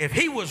if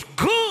he was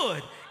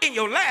good in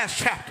your last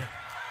chapter,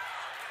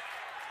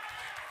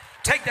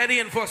 take that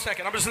in for a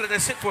second. I'm just going to let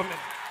that sit for a minute.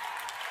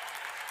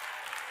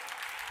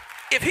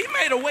 If he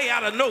made a way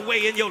out of no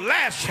way in your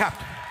last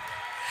chapter,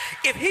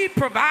 if he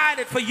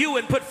provided for you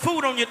and put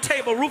food on your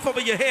table, roof over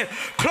your head,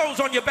 clothes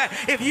on your back,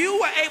 if you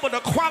were able to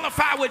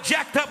qualify with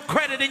jacked up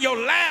credit in your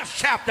last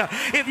chapter,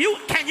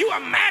 can you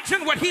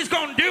imagine what he's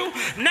going to do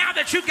now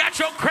that you got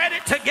your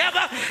credit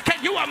together?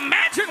 Can you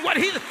imagine what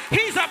he's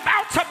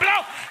about to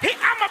blow?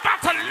 I'm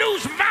about to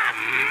lose my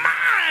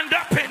mind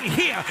up in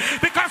here,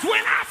 because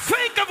when I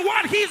think of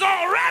what he's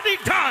already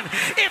done,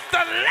 if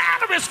the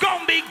latter is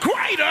going to be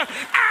greater,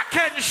 I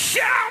can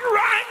shout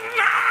right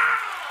now.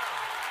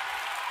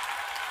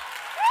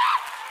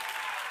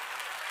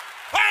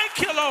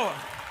 Thank you, Lord.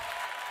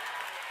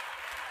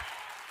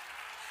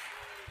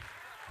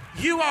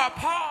 You are a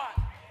part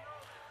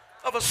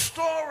of a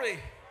story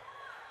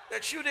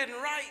that you didn't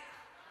write.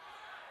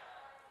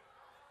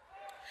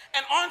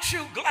 And aren't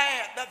you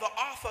glad that the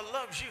author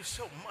loves you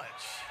so much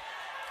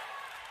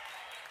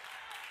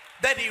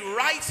that he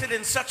writes it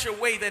in such a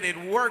way that it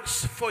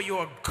works for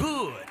your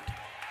good?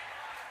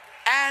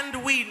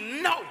 And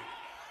we know.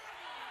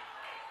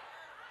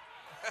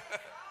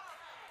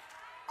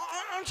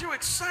 Aren't you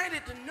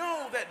excited to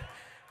know that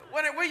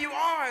where you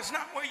are is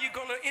not where you're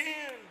going to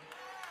end?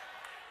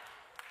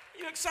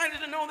 You're excited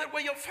to know that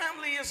where your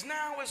family is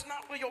now is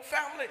not where your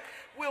family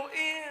will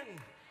end.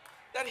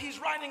 That he's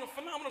writing a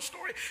phenomenal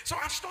story. So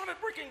I started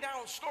breaking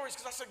down stories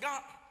because I said,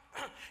 God,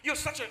 you're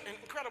such an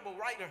incredible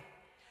writer.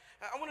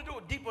 I want to do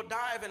a deeper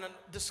dive and a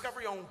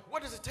discovery on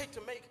what does it take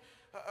to make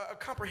a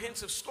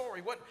comprehensive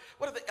story. What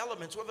are the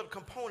elements, what are the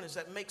components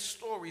that make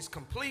stories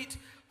complete,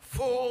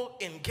 full,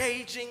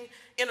 engaging,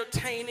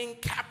 entertaining,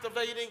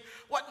 captivating?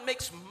 What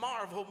makes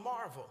Marvel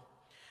Marvel?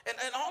 And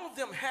all of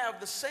them have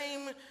the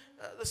same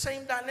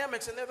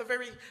dynamics, and they're the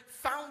very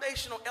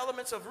foundational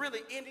elements of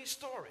really any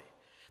story.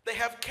 They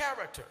have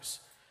characters.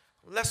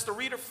 Unless the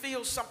reader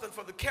feels something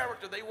for the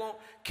character, they won't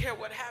care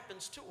what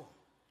happens to them.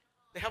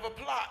 They have a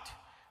plot.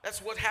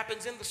 That's what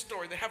happens in the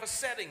story. They have a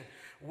setting,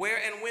 where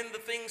and when the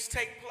things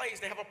take place.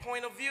 They have a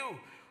point of view.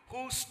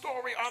 Whose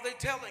story are they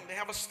telling? They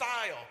have a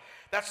style.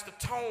 That's the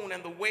tone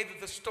and the way that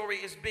the story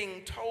is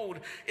being told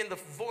in the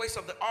voice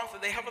of the author.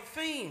 They have a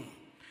theme.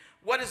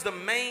 What is the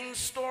main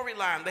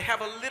storyline? They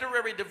have a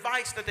literary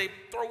device that they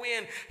throw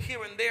in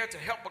here and there to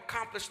help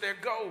accomplish their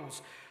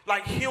goals,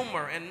 like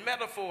humor and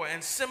metaphor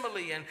and simile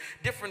and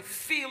different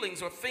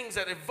feelings or things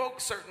that evoke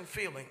certain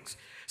feelings.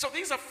 So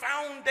these are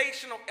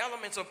foundational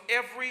elements of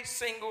every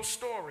single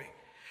story.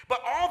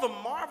 But all the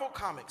Marvel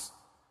comics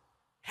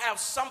have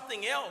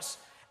something else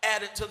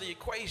added to the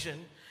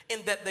equation,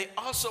 in that they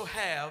also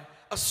have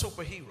a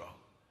superhero.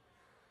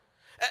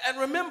 And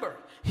remember,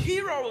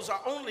 heroes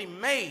are only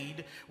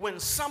made when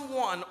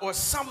someone or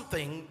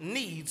something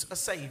needs a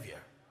savior.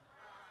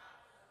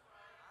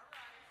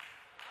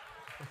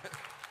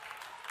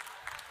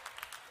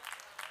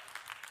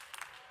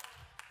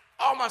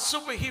 All my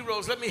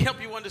superheroes, let me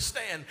help you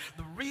understand.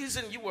 The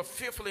reason you were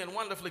fearfully and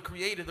wonderfully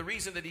created, the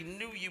reason that he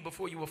knew you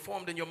before you were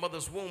formed in your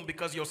mother's womb,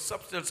 because your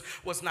substance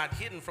was not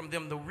hidden from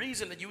them. The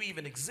reason that you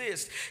even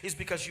exist is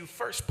because you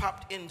first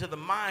popped into the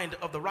mind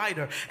of the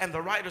writer, and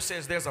the writer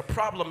says there's a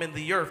problem in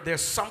the earth.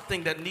 There's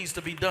something that needs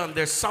to be done.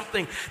 There's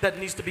something that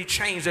needs to be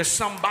changed. There's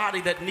somebody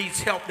that needs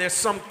help. There's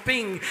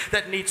something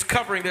that needs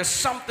covering. There's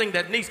something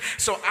that needs.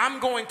 So I'm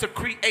going to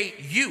create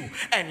you,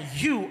 and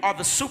you are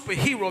the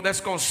superhero that's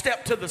going to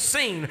step to the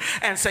scene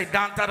and say,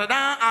 da, da, da,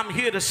 da, I'm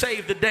here to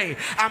save the day.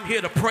 I'm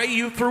here to pray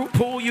you through,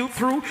 pull you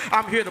through.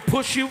 I'm here to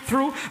push you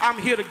through. I'm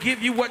here to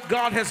give you what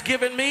God has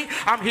given me.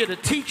 I'm here to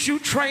teach you,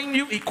 train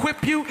you,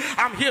 equip you.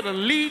 I'm here to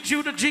lead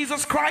you to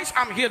Jesus Christ.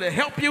 I'm here to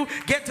help you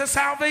get to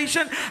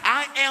salvation.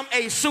 I am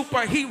a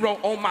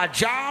superhero on my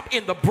job,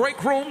 in the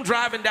break room,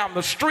 driving down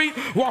the street,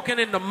 walking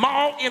in the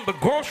mall, in the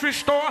grocery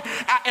store,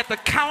 at the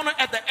counter,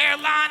 at the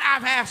airline.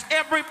 I've asked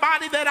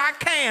everybody that I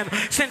can,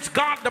 since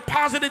God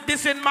deposited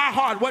this in my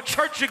heart, what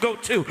church you go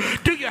to.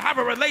 Do you have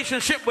a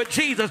relationship with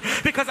Jesus?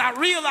 Because I I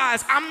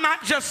realize I'm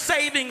not just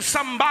saving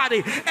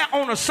somebody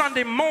on a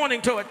Sunday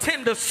morning to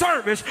attend a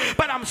service,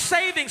 but I'm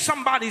saving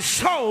somebody's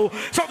soul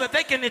so that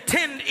they can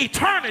attend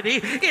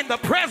eternity in the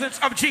presence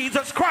of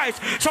Jesus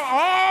Christ. So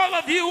all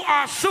of you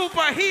are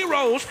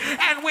superheroes,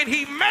 and when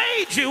he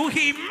made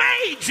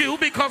you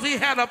because he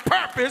had a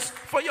purpose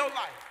for your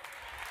life.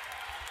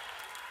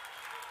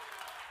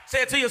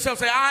 Say it to yourself.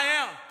 Say, I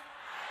am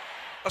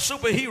a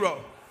superhero.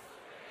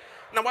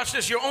 Now watch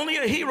this. You're only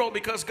a hero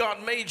because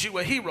God made you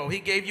a hero. He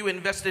gave you,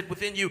 invested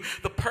within you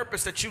the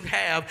purpose that you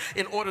have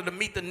in order to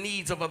meet the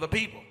needs of other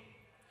people.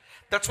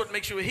 That's what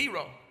makes you a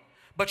hero.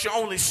 But you're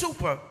only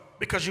super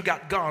because you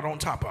got God on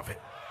top of it.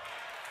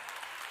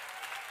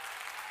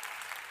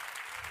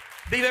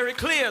 Be very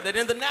clear that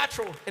in the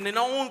natural, and in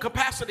our own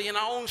capacity, in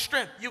our own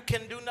strength, you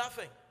can do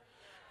nothing.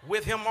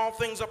 With him, all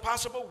things are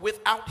possible.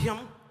 Without him,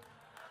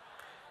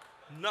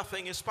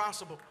 nothing is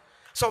possible.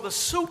 So the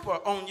super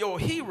on your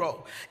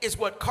hero is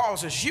what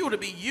causes you to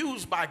be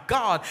used by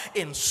God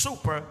in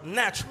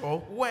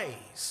supernatural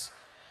ways.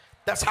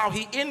 That's how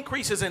he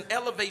increases and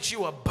elevates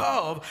you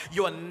above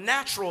your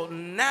natural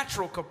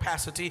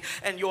capacity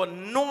and your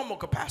normal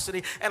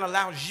capacity, and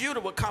allows you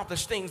to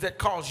accomplish things that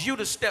cause you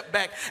to step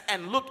back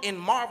and look in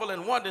marvel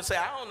and wonder and say,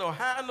 I don't know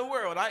how in the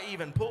world I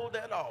even pulled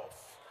that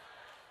off.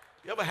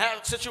 You ever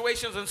had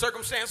situations and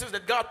circumstances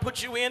that God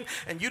put you in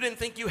and you didn't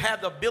think you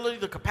had the ability,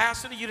 the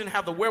capacity, you didn't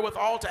have the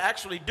wherewithal to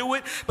actually do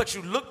it, but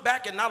you look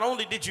back and not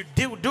only did you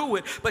do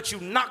it, but you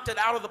knocked it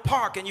out of the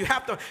park, and you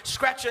have to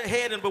scratch your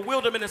head in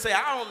bewilderment and say,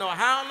 I don't know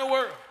how in the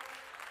world.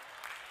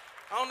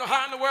 I don't know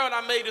how in the world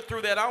I made it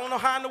through that. I don't know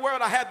how in the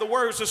world I had the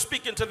words to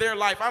speak into their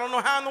life. I don't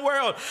know how in the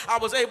world I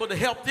was able to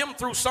help them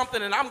through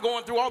something, and I'm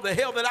going through all the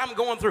hell that I'm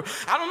going through.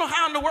 I don't know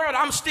how in the world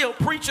I'm still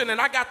preaching and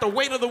I got the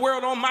weight of the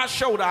world on my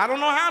shoulder. I don't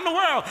know how in the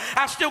world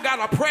I still got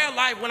a prayer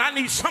life when I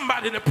need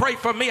somebody to pray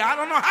for me. I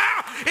don't know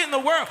how in the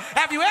world.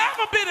 Have you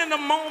ever been in a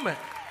moment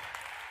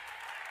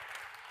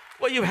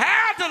where you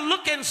had to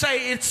look and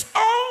say, it's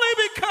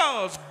only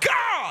because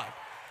God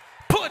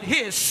put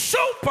his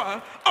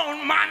super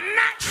on my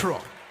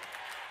natural?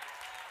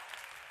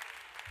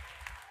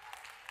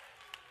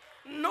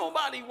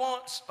 Nobody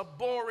wants a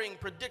boring,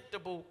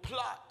 predictable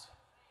plot.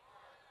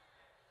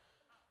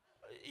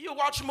 You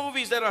watch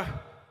movies that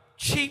are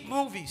cheap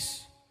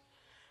movies,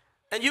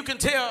 and you can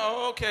tell,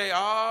 oh, okay,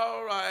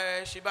 all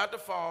right, she about to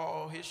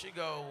fall. Here she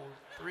goes.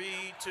 3,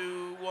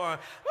 2, 1.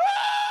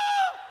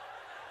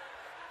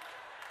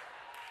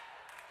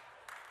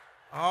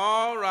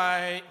 All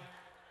right.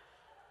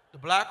 The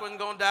black one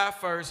gonna die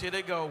first. Here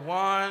they go.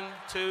 1,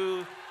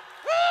 2.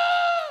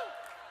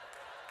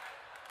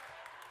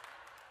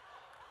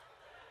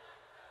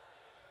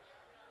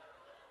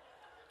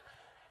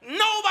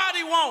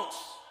 Nobody wants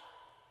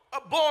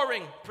a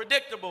boring,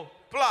 predictable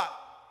plot.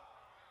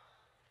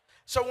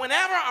 So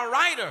whenever a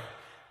writer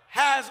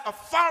has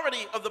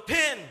authority of the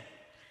pen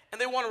and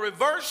they want to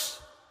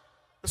reverse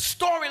the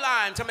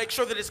storyline to make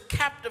sure that it's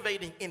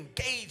captivating,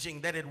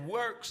 engaging, that it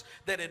works,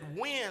 that it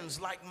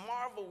wins like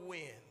Marvel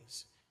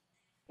wins,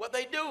 what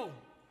they do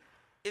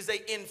is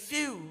they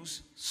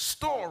infuse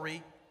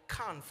story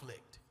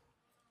conflict.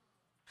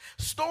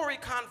 Story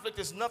conflict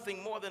is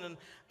nothing more than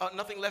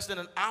nothing less than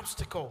an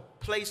obstacle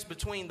placed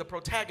between the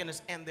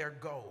protagonist and their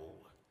goal.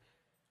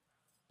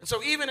 And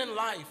so even in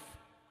life,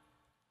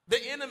 the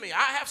enemy,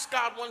 I have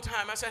Scott one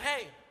time, I said,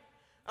 hey,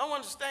 I don't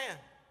understand.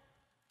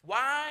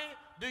 Why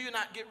do you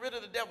not get rid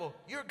of the devil?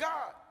 You're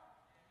God.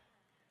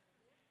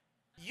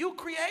 You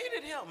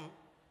created him.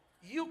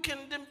 You can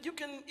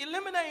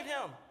eliminate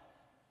him.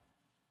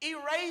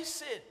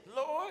 Erase it,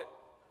 Lord.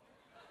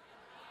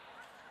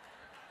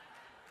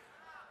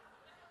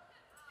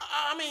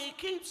 I mean, he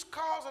keeps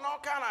causing all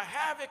kind of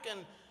havoc,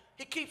 and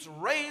he keeps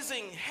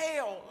raising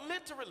hell,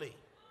 literally.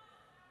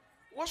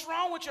 What's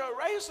wrong with your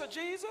eraser,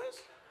 Jesus?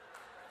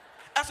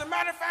 As a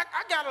matter of fact,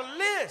 I got a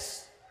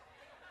list.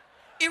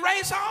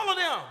 Erase all of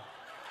them.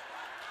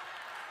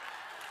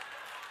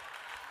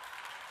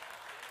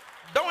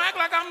 Don't act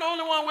like I'm the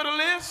only one with a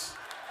list.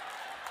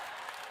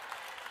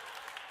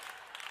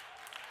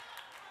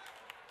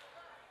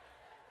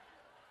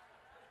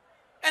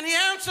 And he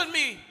answered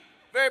me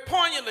very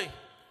poignantly.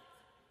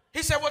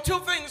 He said, well,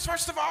 2 things.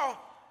 First of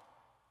all,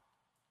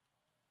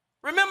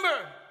 remember,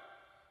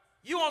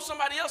 you on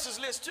somebody else's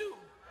list too.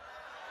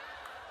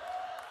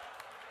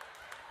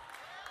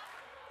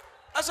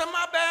 I said,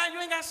 my bad, you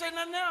ain't got to say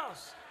nothing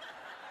else.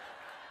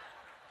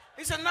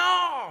 He said,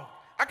 no,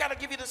 I got to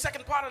give you the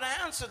second part of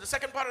the answer. The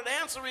second part of the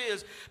answer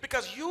is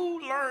because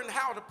you learned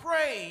how to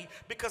pray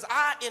because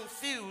I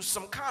infused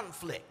some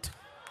conflict.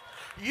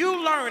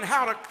 You learn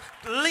how to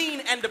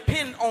lean and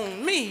depend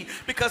on me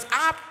because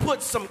I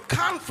put some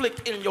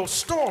conflict in your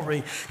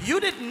story. You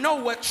didn't know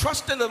what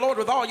trusting the Lord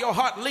with all your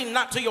heart, lean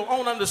not to your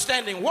own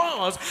understanding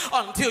was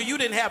until you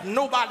didn't have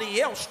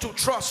nobody else to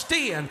trust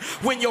in.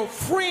 When your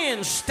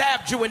friends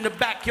stabbed you in the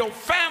back, your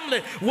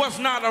family was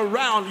not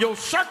around, your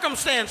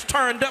circumstance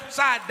turned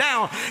upside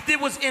down. It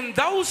was in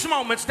those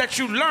moments that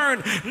you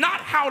learned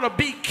not how to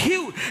be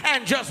cute and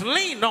and just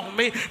lean on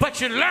me,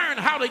 but you learn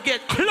how to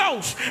get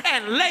close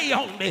and lay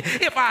on me.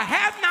 If I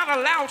have not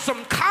allowed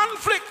some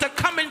conflict to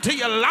come into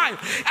your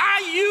life, I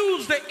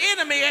use the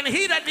enemy and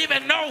he doesn't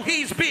even know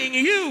he's being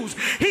used.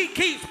 He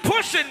keeps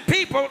pushing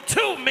people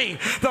to me.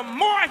 The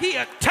more he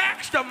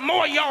attacks, the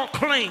more y'all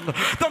cling.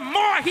 The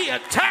more he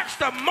attacks,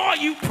 the more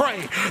you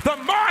pray. The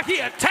more he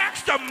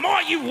attacks, the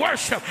more you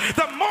worship.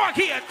 The more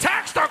he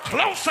attacks, the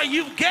closer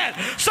you get.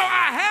 So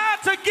I had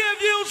to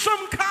give you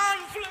some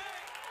conflict.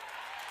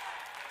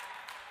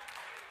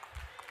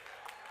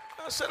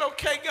 I said,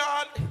 okay,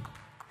 God,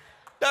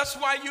 that's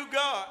why you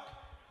God.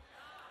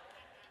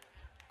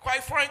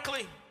 Quite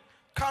frankly,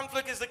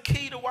 conflict is the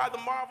key to why the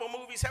Marvel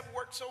movies have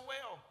worked so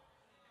well.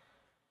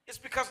 It's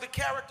because the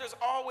characters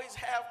always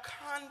have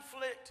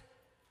conflict.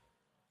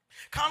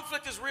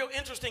 Conflict is real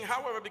interesting,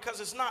 however, because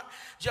it's not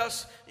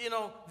just,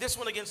 this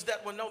one against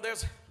that one. No,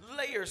 there's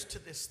layers to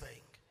this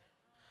thing.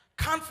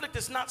 Conflict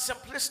is not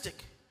simplistic.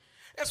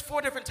 There's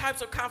 4 different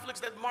types of conflicts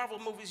that Marvel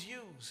movies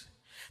use.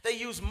 They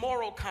use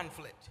moral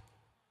conflict.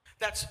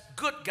 That's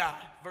good guy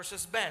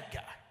versus bad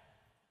guy.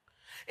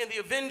 In the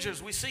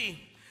Avengers, we see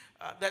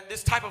that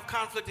this type of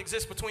conflict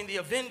exists between the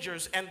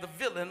Avengers and the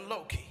villain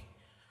Loki,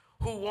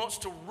 who wants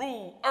to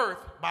rule Earth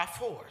by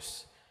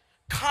force.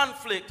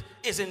 Conflict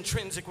is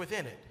intrinsic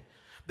within it.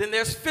 Then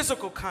there's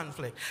physical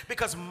conflict,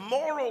 because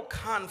moral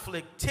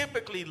conflict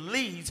typically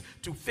leads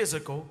to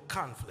physical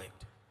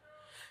conflict.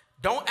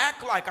 Don't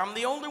act like I'm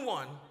the only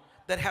one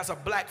that has a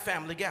black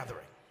family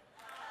gathering.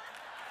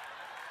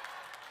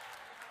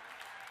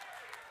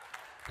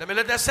 Let me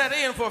let that set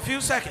in for a few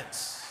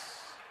seconds.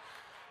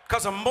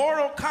 Because a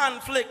moral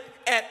conflict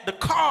at the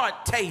card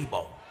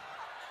table,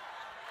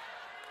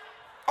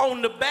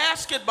 on the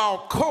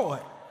basketball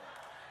court,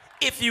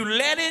 if you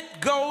let it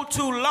go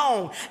too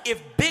long,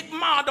 if Big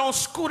Ma don't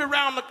scoot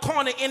around the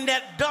corner in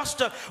that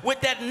duster with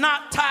that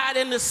knot tied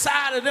in the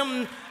side of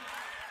them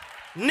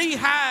knee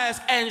highs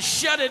and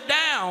shut it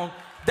down,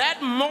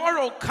 that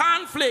moral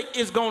conflict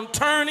is going to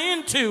turn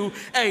into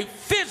a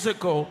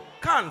physical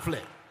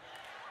conflict.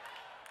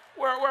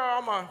 Where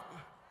are my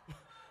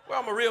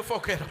real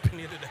folk at up in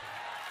here today?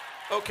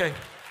 Okay.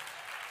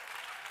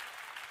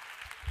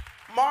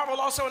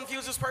 Marvel also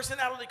infuses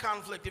personality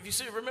conflict. If you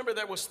see, remember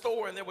there was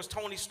Thor and there was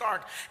Tony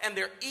Stark, and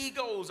their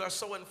egos are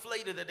so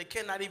inflated that they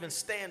cannot even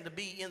stand to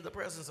be in the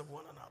presence of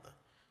one another.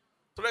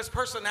 So there's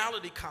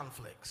personality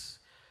conflicts.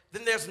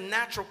 Then there's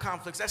natural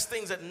conflicts. That's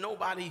things that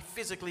nobody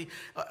physically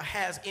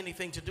has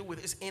anything to do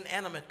with. It's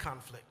inanimate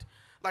conflict,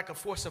 like a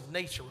force of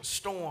nature, a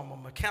storm, a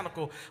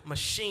mechanical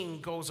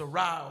machine goes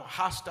awry, a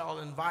hostile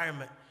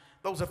environment.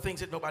 Those are things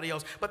that nobody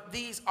else. But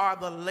these are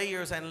the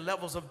layers and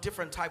levels of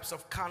different types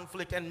of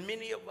conflict. And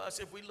many of us,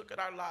 if we look at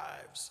our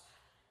lives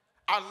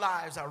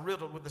are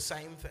riddled with the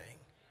same thing.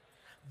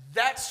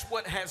 That's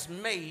what has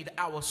made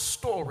our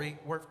story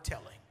worth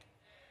telling.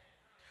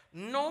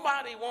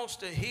 Nobody wants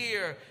to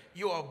hear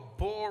your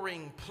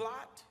boring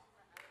plot.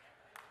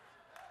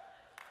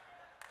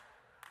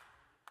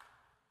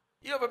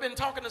 You ever been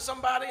talking to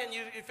somebody and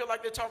you feel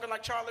like they're talking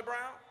like Charlie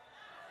Brown?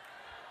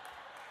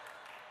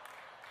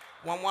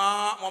 Wah,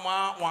 wah, wah,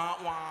 wah, wah,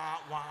 wah,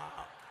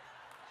 wah.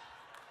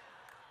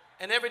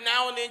 And every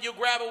now and then you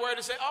grab a word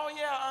and say, oh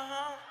yeah,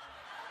 uh-huh.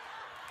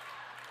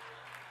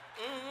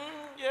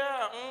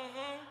 Yeah,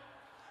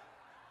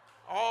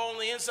 All on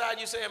the inside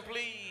you saying,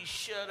 please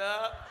shut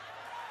up.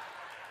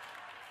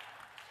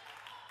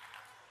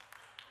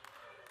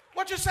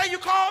 What you say, you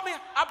called me?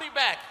 I'll be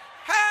back.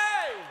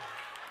 Hey!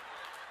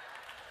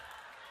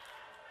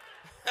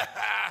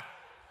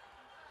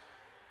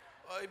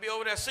 Or you'd be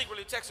over there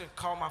secretly texting,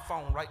 call my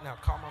phone right now,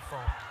 call my phone.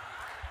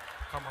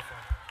 Call my phone.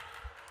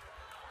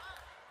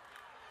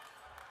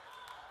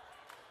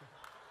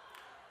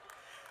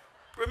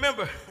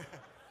 Remember,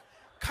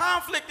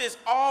 conflict is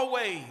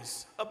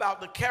always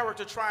about the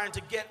character trying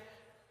to get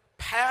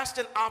past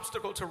an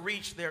obstacle to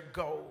reach their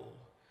goal.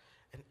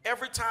 And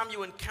every time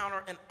you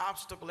encounter an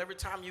obstacle, every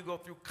time you go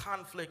through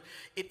conflict,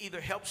 it either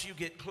helps you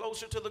get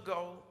closer to the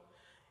goal,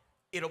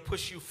 it'll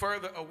push you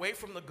further away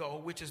from the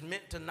goal, which is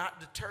meant to not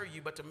deter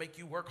you, but to make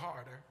you work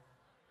harder.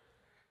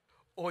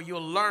 Or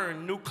you'll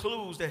learn new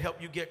clues that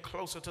help you get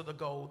closer to the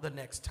goal the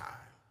next time.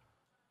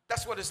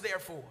 That's what it's there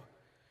for.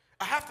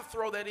 I have to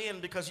throw that in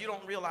because you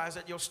don't realize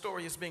that your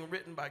story is being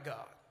written by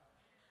God,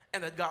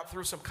 and that God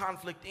threw some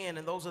conflict in,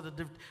 and those are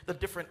the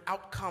different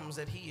outcomes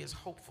that he is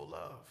hopeful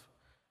of.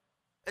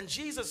 And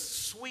Jesus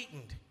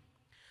sweetened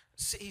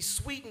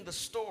the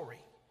story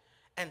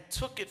and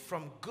took it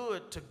from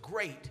good to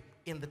great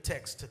in the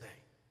text today.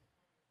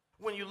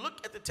 When you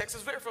look at the text,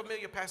 it's a very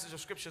familiar passage of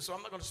scripture, so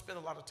I'm not going to spend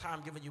a lot of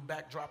time giving you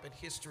backdrop and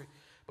history.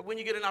 But when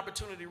you get an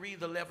opportunity, read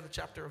the 11th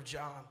chapter of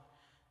John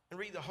and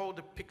read the whole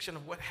depiction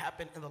of what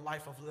happened in the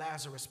life of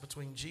Lazarus,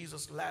 between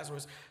Jesus,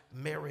 Lazarus,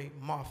 Mary,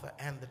 Martha,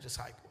 and the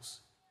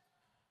disciples.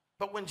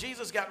 But when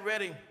Jesus got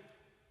ready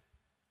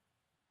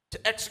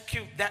to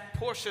execute that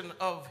portion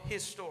of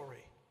his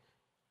story,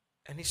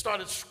 and he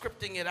started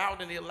scripting it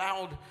out, and he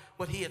allowed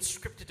what he had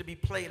scripted to be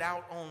played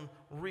out on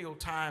real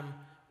time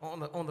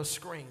on the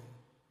screen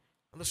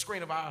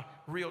of our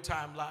real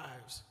time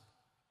lives.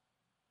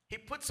 he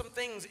put some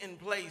things in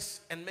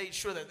place and made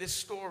sure that this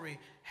story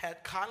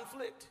had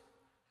conflict,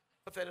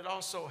 but that it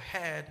also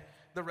had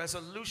the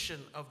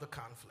resolution of the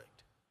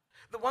conflict.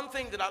 The one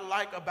thing that I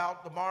like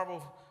about the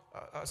Marvel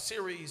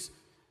series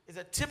is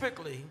that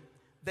typically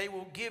they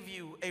will give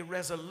you a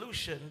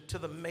resolution to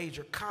the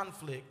major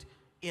conflict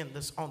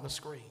on the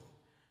screen.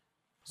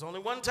 There's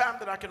only one time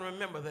that I can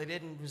remember they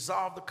didn't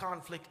resolve the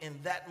conflict in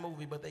that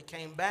movie, but they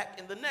came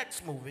back in the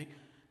next movie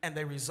and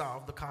they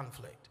resolved the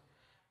conflict.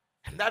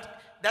 And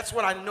that's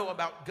what I know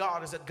about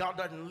God, is that God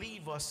doesn't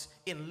leave us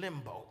in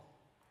limbo.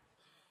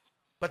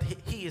 But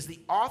he is the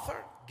author,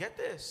 get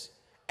this,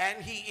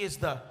 and he is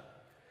the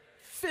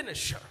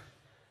finisher.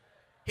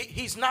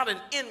 He's not an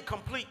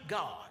incomplete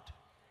God.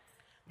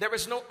 There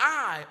is no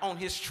I on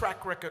his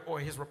track record or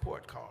his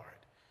report card.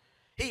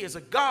 He is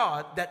a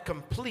God that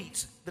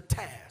completes the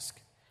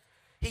task.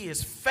 He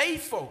is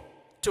faithful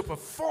to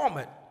perform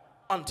it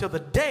until the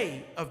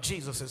day of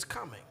Jesus'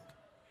 coming.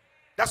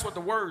 That's what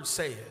the word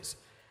says.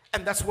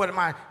 And that's what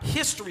my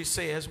history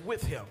says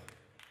with him.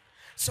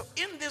 So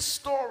in this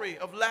story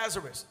of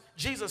Lazarus,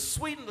 Jesus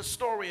sweetened the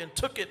story and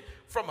took it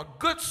from a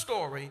good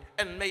story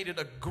and made it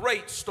a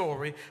great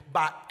story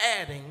by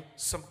adding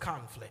some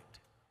conflict.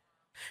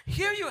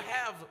 Here you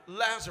have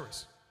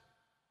Lazarus,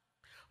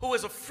 who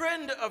is a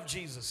friend of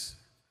Jesus.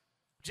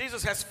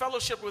 Jesus has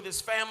fellowship with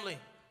his family.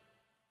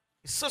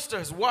 His sister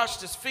has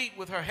washed his feet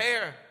with her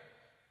hair.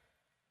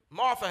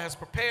 Martha has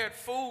prepared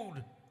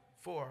food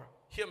for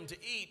him to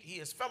eat. He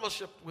has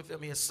fellowshiped with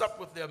them. He has supped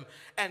with them,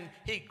 and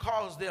he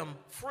calls them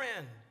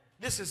friend.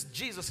 This is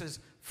Jesus'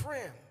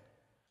 friend.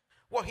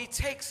 Well, he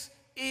takes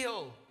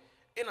ill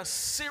in a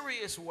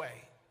serious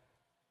way,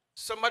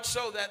 so much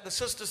so that the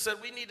sister said,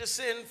 we need to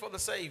send for the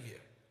Savior.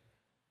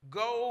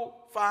 Go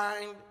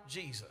find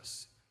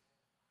Jesus.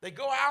 They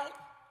go out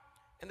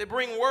and they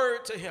bring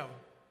word to him.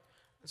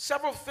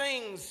 Several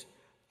things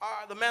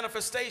are the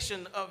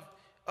manifestation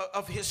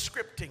of his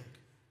scripting.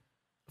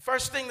 The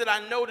first thing that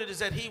I noted is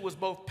that he was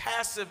both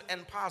passive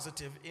and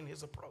positive in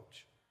his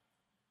approach.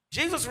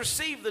 Jesus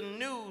received the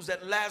news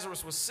that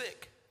Lazarus was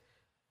sick,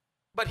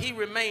 but he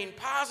remained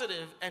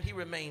positive and he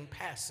remained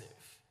passive.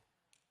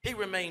 He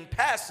remained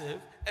passive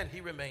and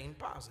he remained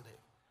positive.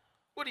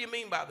 What do you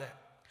mean by that?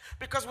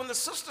 Because when the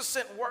sister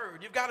sent word,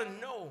 you've got to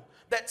know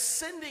that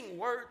sending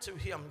word to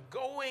him,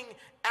 going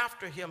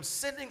after him,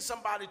 sending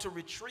somebody to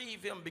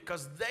retrieve him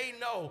because they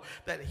know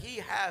that he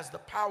has the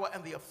power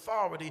and the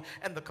authority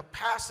and the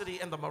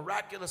capacity and the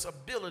miraculous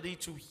ability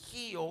to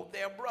heal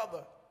their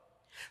brother.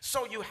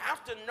 So you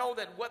have to know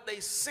that what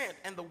they sent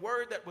and the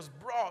word that was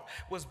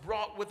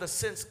brought with a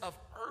sense of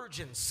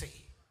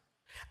urgency.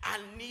 I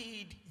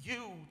need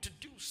you to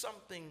do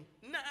something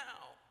now.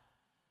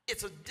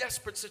 It's a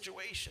desperate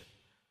situation.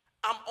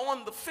 I'm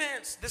on the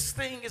fence. This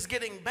thing is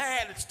getting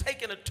bad. It's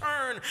taking a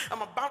turn.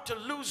 I'm about to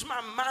lose my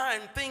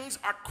mind. Things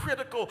are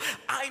critical.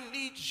 I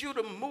need you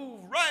to move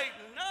right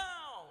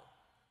now.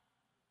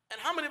 And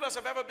how many of us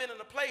have ever been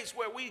in a place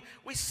where we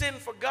send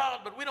for God,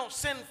 but we don't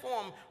send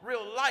for him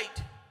real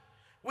light?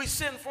 We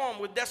send for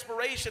him with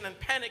desperation and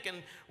panic,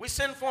 and we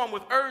send for him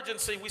with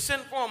urgency. We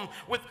send for him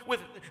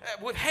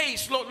with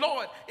haste.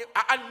 Lord,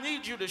 I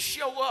need you to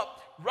show up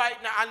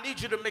right now. I need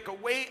you to make a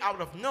way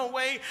out of no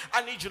way.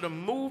 I need you to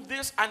move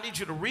this. I need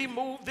you to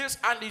remove this.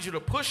 I need you to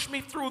push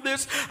me through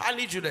this. I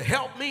need you to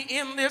help me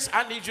in this.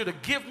 I need you to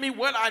give me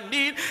what I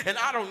need, and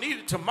I don't need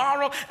it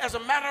tomorrow. As a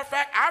matter of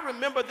fact, I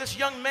remember this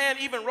young man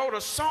even wrote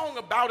a song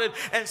about it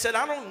and said,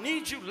 I don't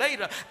need you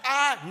later.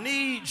 I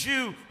need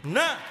you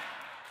now.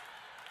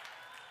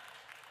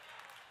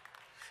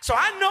 So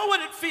I know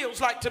what it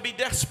feels like to be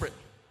desperate.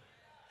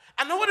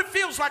 I know what it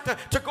feels like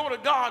to go to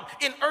God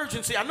in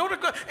urgency. I know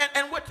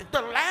and what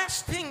the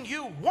last thing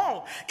you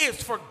want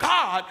is for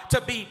God to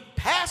be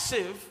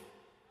passive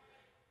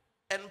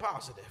and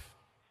positive.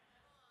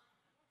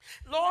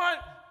 Lord,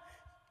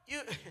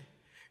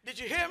 did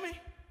you hear me?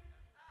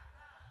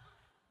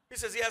 He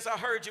says, yes, I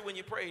heard you when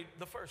you prayed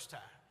the first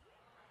time.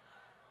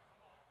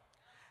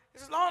 He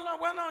says, Lord, no,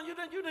 well, no, you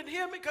didn't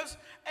hear me because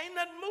ain't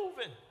nothing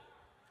moving.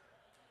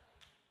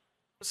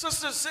 The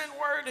sister sent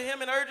word to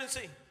him in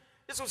urgency.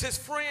 This was his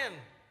friend.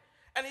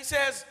 And he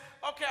says,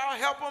 okay, I'll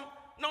help him.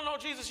 No,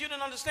 Jesus, you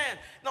didn't understand.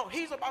 No,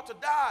 he's about to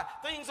die.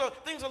 Things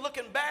are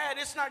looking bad.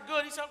 It's not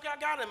good. He said, okay, I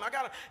got him.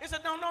 He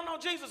said, no,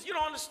 Jesus, you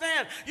don't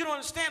understand. You don't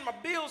understand. My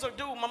bills are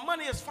due. My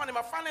money is funny.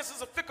 My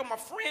finances are fickle. My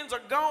friends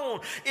are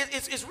gone.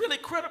 It's really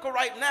critical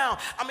right now.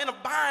 I'm in a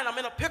bind. I'm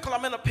in a pickle.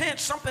 I'm in a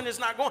pinch. Something is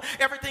not going.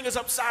 Everything is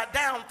upside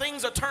down.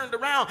 Things are turned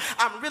around.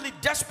 I'm really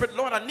desperate,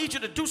 Lord. I need you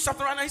to do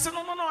something right now. He said,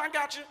 no, I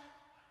got you.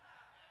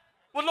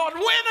 Well, Lord,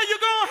 when are you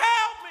going to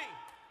help me?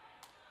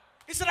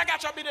 He said, I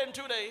got you. I'll be there in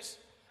 2 days.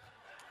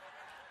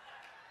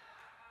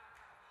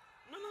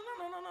 No.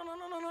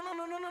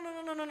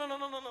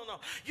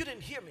 You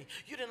didn't hear me.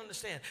 You didn't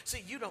understand.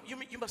 See,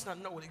 you must not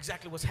know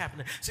exactly what's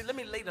happening. See, let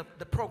me lay the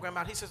program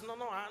out. He says, no,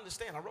 I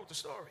understand. I wrote the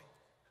story.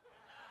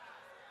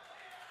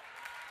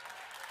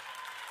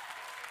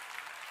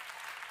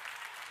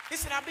 He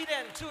said, I'll be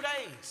there in 2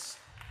 days.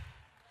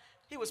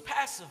 He was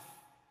passive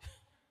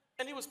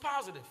and he was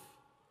positive.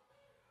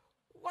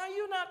 Why are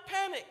you not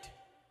panicked?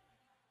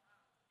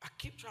 I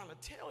keep trying to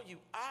tell you,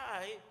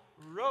 I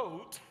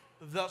wrote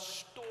the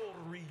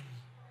story.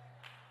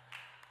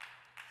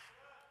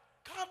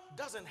 God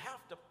doesn't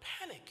have to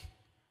panic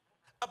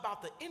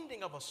about the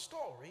ending of a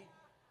story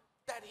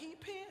that he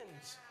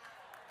pens.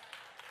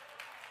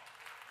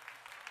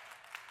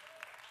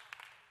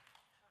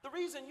 The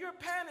reason you're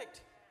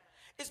panicked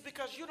is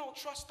because you don't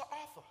trust the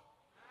author.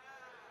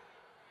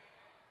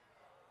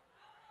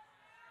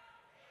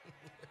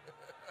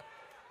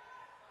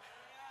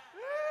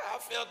 I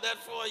felt that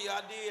for you.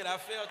 I did. I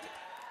felt it.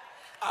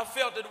 I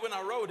felt it when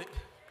I wrote it.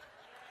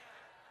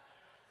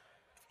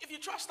 If you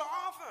trust the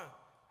author,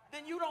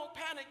 then you don't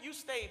panic. You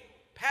stay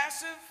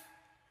passive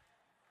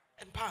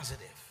and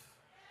positive.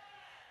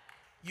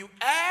 You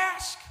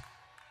ask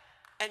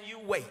and you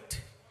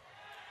wait.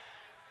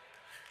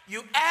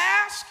 You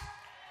ask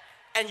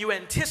and you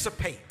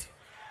anticipate.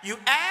 You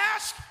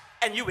ask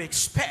and you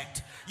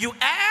expect. You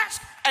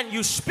ask and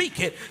you speak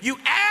it. You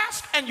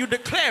ask and you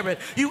declare it.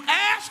 You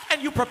ask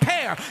and you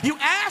prepare. You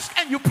ask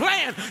and you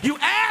plan. You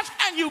ask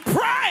and you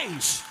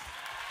praise.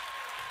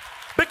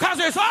 Because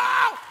it's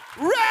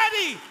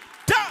already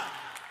done.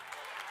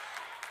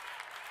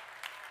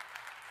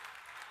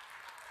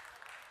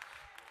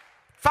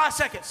 Five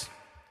seconds.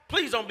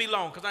 Please don't be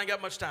long because I ain't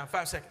got much time.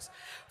 5 seconds.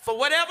 For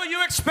whatever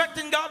you're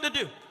expecting God to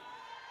do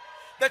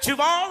that you've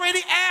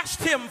already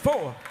asked him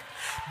for,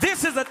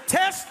 this is a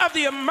test of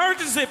the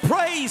emergency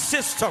praise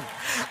system.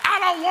 I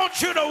don't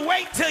want you to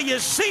wait till you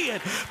see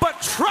it,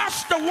 but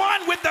trust the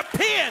one with the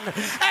pen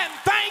and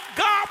thank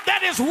God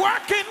that is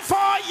working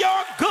for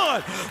your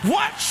good.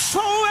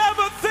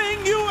 Whatsoever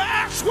thing you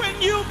ask when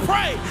you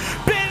pray,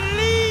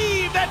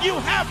 believe that you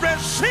have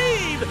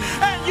received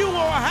and you will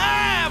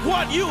have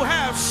what you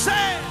have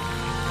said.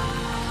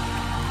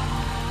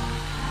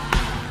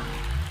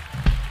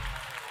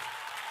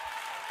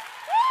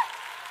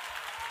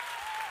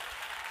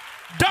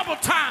 Double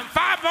time,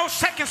 5 more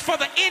seconds for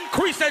the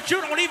increase that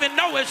you don't even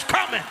know is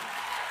coming.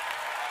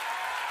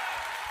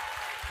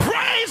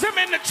 Praise him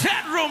in the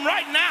chat room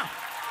right now.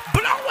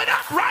 Blow it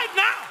up right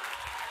now.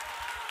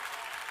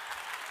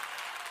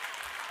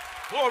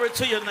 Glory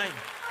to your name.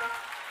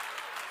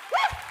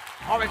 Woo!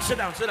 All right, sit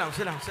down, sit down,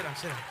 sit down, sit down,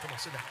 sit down. Come on,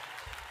 sit down.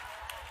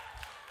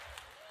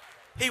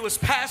 He was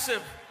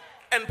passive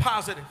and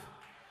positive,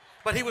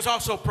 but he was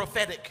also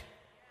prophetic.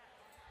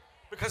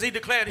 Because he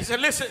declared, he said,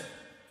 listen,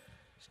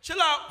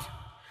 chill out.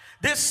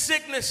 This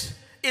sickness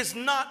is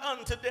not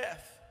unto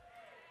death.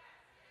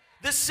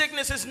 This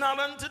sickness is not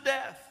unto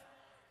death.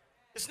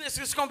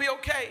 It's going to be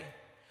okay.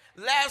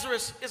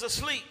 Lazarus is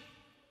asleep.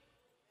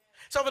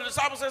 So the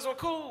disciples says, well,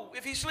 cool.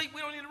 If he's asleep,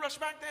 we don't need to rush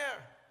back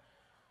there.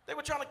 They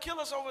were trying to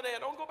kill us over there.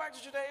 Don't go back to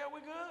Judea.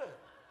 We're good.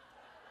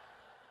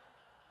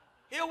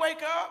 He'll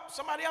wake up.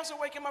 Somebody else will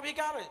wake him up. He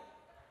got it.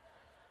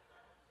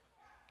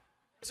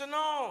 He said,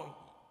 no.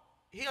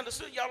 He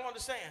understood. Y'all don't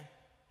understand.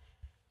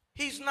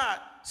 He's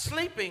not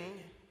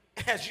sleeping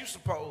as you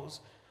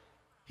suppose.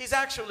 He's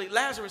actually,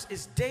 Lazarus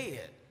is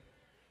dead.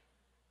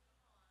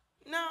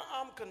 Now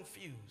I'm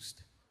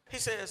confused. He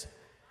says,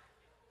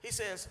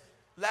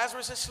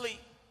 Lazarus is asleep.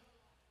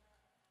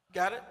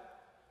 Got it?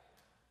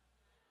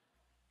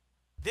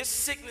 This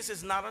sickness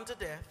is not unto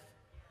death.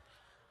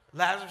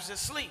 Lazarus is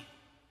asleep.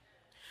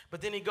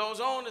 But then he goes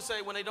on to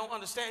say, when they don't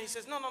understand, he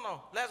says, no,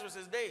 Lazarus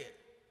is dead.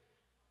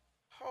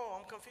 Oh,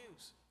 I'm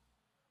confused.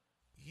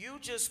 You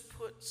just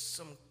put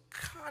some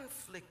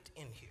conflict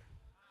in here.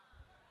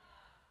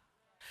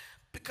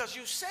 Because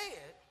you said,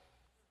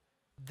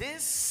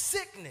 this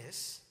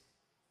sickness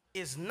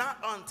is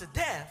not unto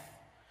death,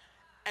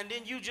 and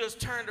then you just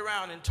turned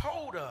around and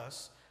told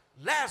us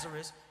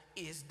Lazarus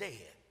is dead.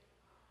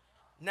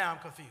 Now I'm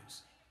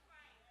confused.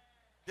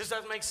 This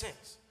doesn't make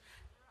sense.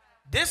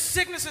 This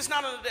sickness is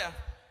not unto death.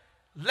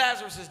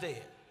 Lazarus is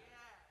dead.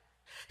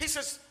 He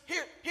says,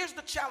 here's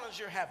the challenge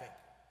you're having.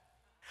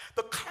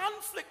 The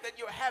conflict that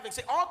you're having,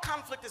 see, all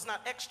conflict is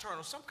not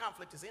external. Some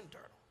conflict is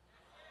internal.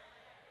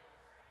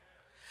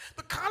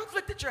 The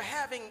conflict that you're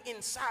having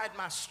inside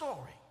my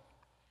story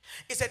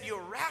is that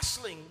you're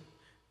wrestling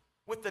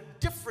with the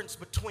difference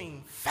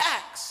between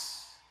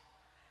facts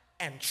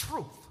and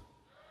truth.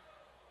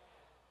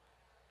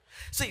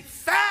 See,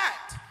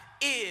 fact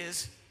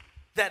is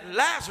that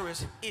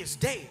Lazarus is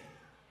dead.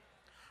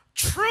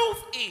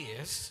 Truth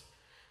is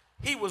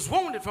he was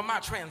wounded for my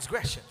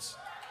transgressions,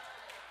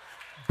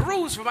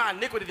 bruised for my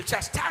iniquity. The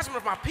chastisement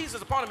of my peace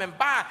is upon him, and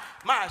by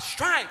my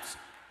stripes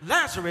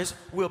Lazarus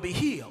will be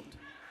healed.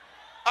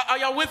 Are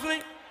y'all with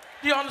me?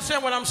 Do you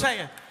understand what I'm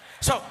saying?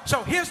 So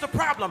here's the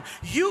problem.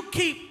 You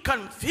keep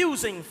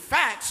confusing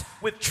facts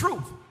with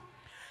truth.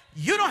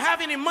 You don't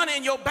have any money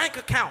in your bank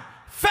account.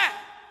 Fact.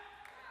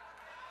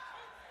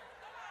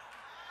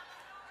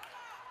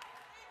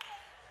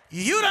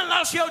 You done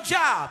lost your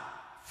job.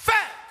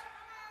 Fact.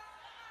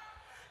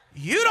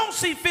 You don't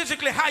see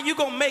physically how you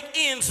gonna make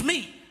ends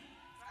meet.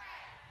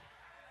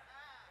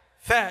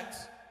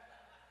 Facts.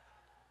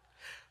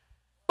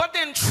 But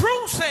then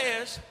truth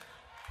says,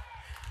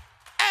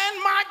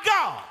 and my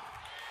God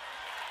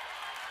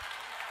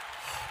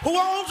who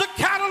owns the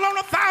cattle on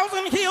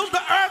 1,000 hills.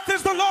 The earth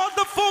is the Lord,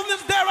 the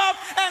fullness thereof,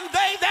 and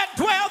they that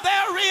dwell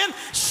therein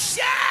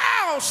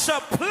shall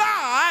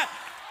supply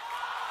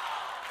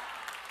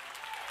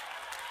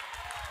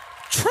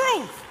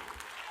truth.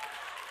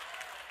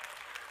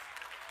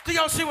 Do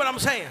y'all see what I'm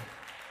saying?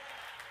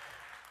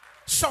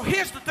 So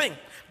here's the thing.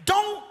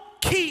 Don't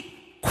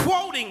keep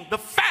quoting the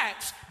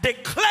facts.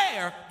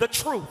 Declare the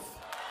truth.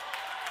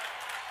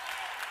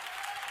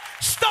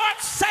 Start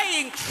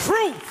saying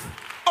truth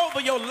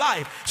over your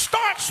life.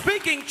 Start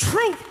speaking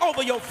truth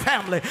over your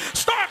family.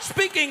 Start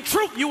speaking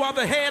truth. You are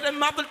the head and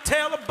not the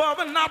tail, above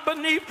and not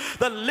beneath,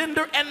 the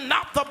lender and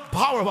not the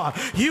borrower.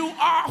 You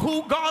are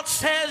who God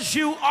says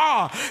you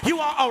are. You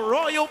are a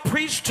royal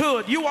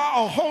priesthood. You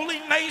are a holy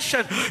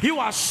nation. You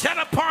are set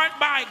apart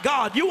by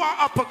God. You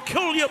are a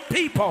peculiar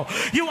people.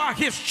 You are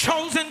his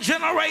chosen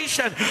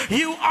generation.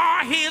 You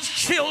are his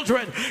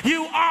children.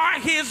 You are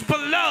his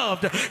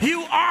beloved.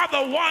 You are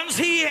the ones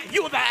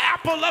you're the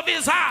apple of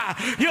his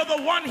eye. You're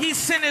the one he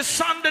sent his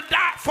son to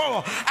die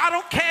for. I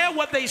don't care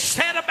what they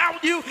said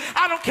about you.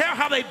 I don't care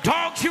how they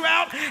dogged you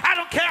out. I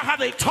don't care how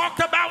they talked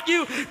about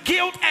you.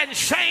 Guilt and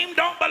shame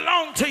don't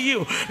belong to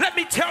you. Let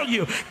me tell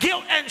you,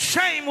 guilt and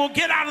shame will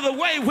get out of the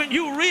way when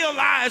you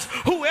realize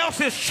who else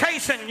is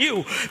chasing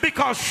you.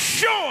 Because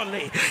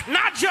surely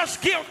not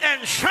just guilt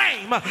and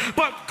shame,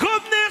 but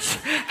goodness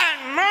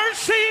and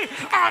mercy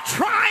are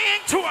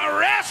trying to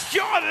arrest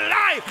your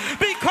life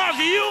because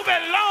you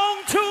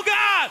belong to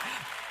God.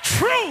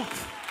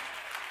 Truth.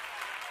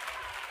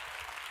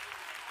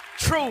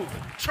 Truth,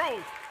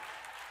 truth.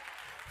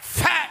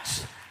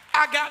 Facts,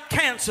 I got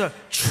cancer.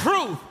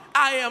 Truth,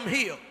 I am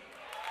healed.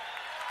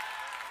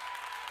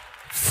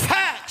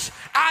 Facts,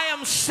 I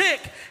am sick.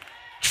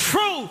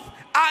 Truth,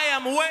 I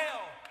am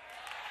well.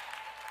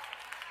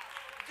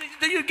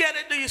 Do you get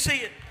it? Do you see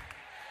it?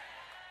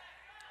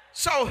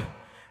 So,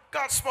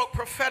 God spoke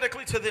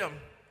prophetically to them.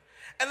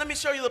 And let me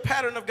show you the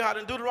pattern of God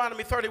in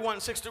Deuteronomy 31,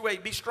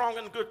 6-8. Be strong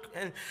and good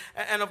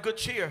and of good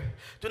cheer.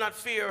 Do not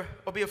fear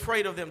or be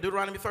afraid of them.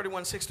 Deuteronomy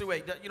 31,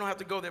 6-8. You don't have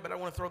to go there, but I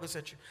want to throw this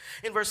at you.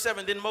 In verse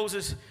 7, then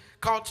Moses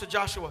called to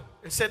Joshua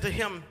and said to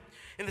him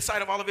in the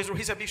sight of all of Israel,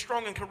 he said, be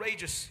strong and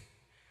courageous,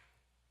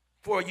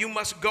 for you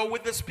must go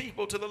with this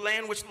people to the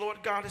land which the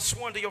Lord God has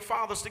sworn to your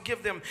fathers to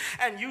give them,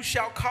 and you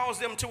shall cause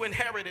them to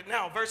inherit it.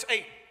 Now, verse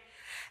 8,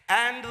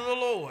 and the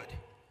Lord,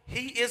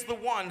 he is the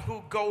one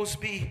who goes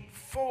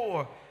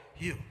before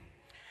you.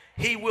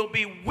 He will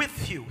be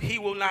with you. He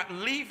will not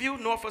leave you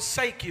nor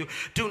forsake you.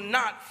 Do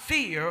not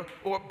fear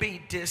or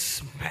be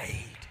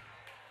dismayed.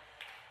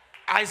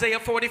 Isaiah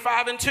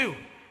 45:2.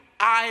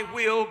 I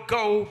will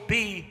go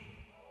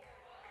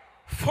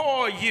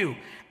before you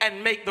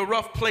and make the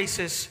rough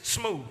places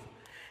smooth.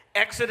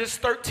 Exodus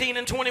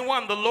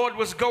 13:21. The Lord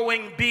was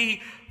going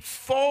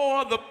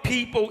before the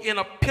people in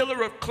a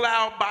pillar of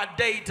cloud by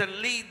day to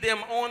lead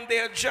them on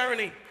their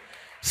journey.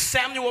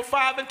 Samuel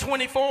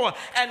 5:24,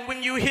 and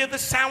when you hear the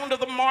sound of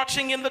the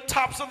marching in the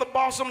tops of the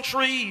balsam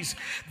trees,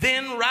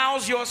 then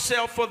rouse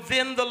yourself, for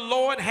then the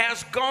Lord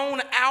has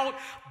gone out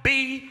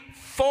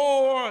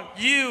before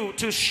you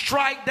to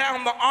strike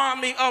down the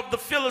army of the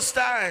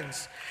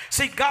Philistines.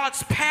 See,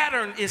 God's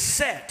pattern is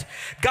set.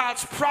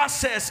 God's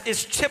process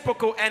is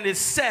typical and is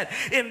set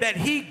in that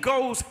he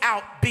goes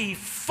out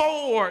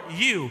before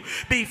you.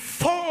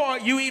 Before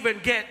you even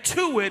get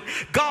to it,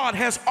 God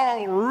has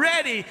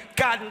already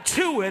gotten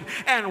to it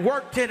and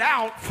worked it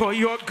out for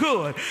your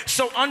good.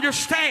 So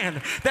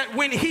understand that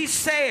when he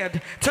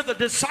said to the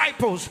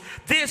disciples,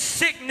 this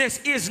sickness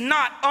is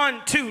not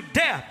unto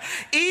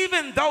death,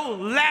 even though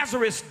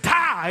Lazarus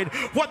died,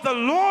 what the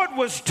Lord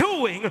was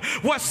doing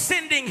was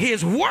sending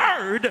his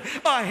word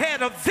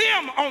ahead of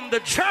them on the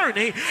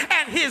journey,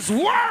 and his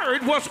word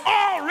was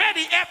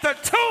already at the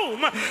tomb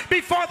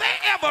before they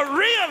ever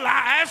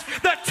realized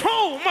the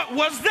tomb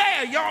was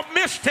there. Y'all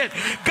missed it.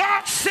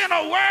 God sent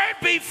a word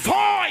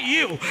before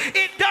you.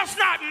 It does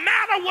not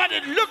matter what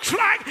it looks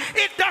like.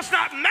 It does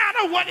not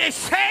matter what it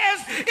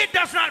says. It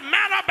does not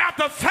matter about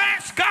the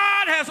facts.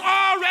 God has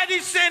already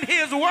sent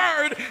his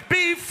word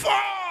before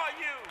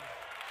you.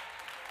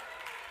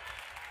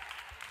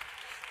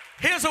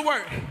 Here's a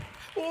word.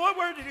 Well, what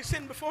word did he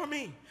send before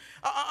me?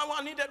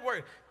 I need that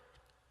word.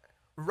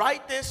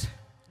 Write this,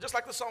 just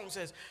like the song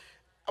says.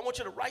 I want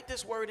you to write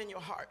this word in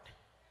your heart.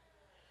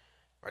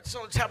 Write this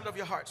on the tablet of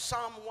your heart.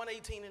 Psalm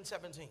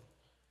 118:17.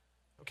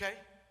 Okay?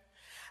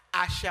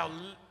 I shall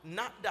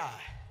not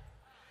die,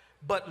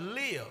 but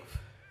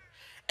live.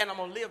 And I'm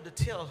going to live to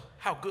tell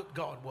how good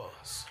God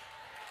was.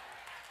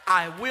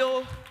 I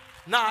will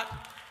not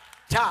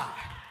die,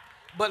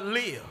 but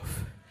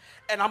live.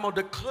 and I'm going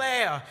to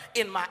declare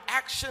in my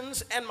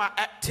actions and my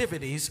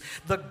activities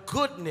the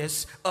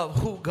goodness of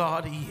who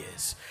God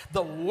is,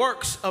 the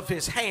works of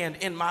his hand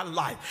in my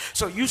life.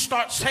 So you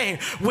start saying,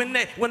 when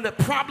the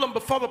problem,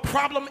 before the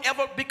problem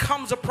ever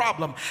becomes a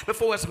problem,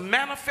 before it's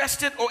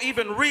manifested or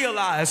even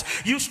realized,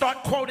 you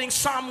start quoting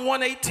Psalm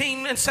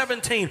 118 and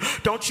 17.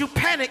 Don't you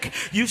panic.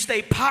 You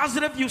stay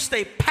positive, you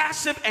stay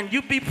passive, and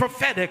you be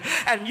prophetic.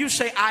 And you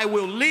say, I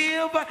will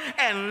live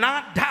and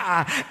not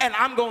die. And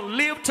I'm going to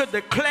live to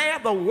declare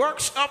the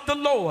works of the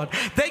Lord.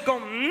 They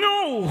going to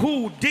know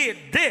who did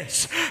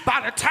this.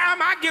 By the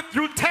time I get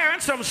through tearing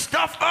some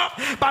stuff up,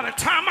 by the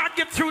time I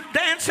get through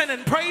dancing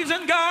and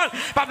praising God,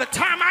 by the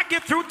time I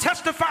get through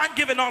testifying,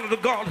 giving honor to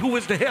God, who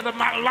is the head of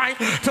my life,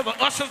 to the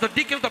ushers, the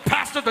deacons, the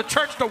pastors, the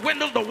church, the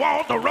windows, the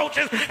walls, the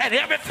roaches, and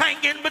everything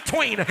in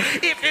between.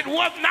 If it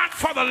was not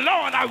for the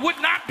Lord, I would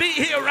not be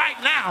here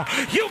right now.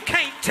 You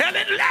can't tell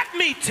it. Let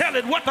me tell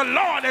it what the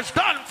Lord has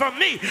done for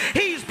me.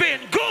 He's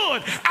been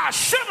good. I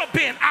should have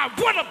been. I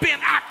would have been.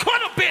 I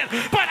could have been.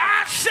 But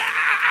I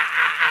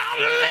shall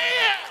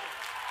live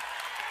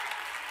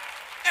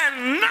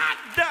and not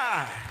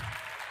die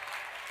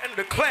and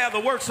declare the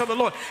works of the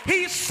Lord.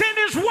 He sent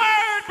his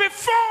word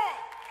before.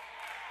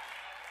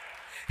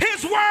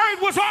 His word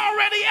was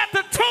already at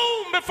the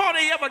tomb before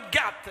they ever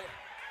got there.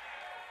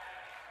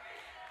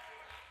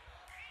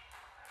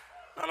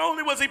 Not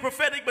only was he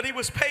prophetic, but he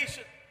was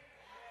patient.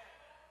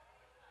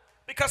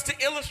 Because to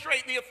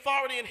illustrate the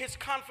authority and his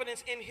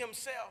confidence in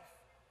himself,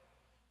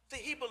 see,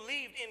 he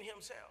believed in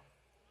himself.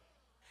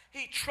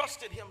 He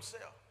trusted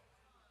himself.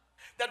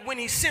 That when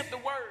he sent the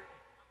word,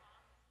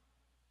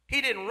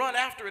 he didn't run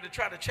after it to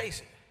try to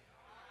chase it.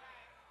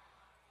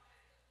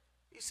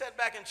 He sat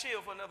back and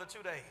chilled for another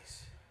 2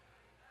 days.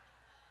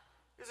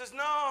 He says,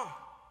 no,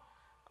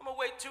 I'm going to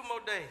wait 2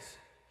 more days.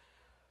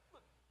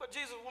 But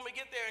Jesus, when we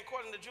get there,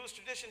 according to Jewish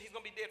tradition, he's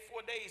going to be dead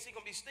 4 days. He's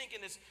going to be stinking.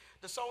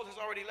 The soul has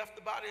already left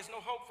the body. There's no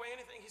hope for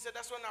anything. He said,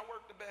 that's when I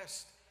work the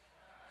best.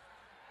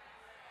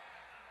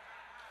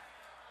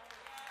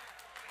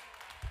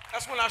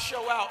 That's when I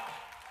show out.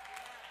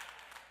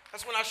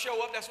 That's when I show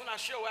up. That's when I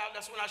show out.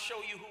 That's when I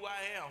show you who I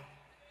am.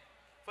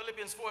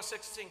 Philippians 4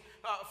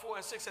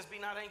 and 6 says, be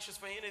not anxious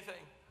for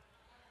anything,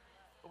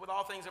 but with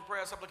all things in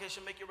prayer and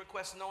supplication, make your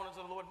requests known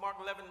unto the Lord.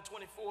 Mark 11 and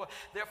 24.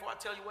 Therefore, I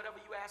tell you,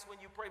 whatever you ask when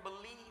you pray,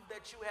 believe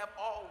that you have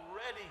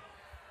already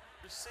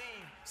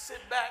received. Sit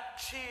back,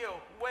 chill,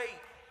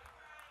 wait.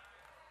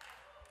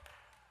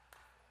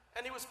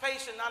 And he was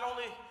patient not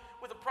only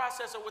with the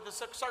process or with the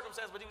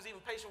circumstance, but he was even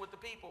patient with the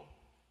people.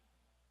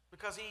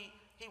 Because he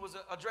was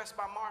addressed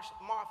by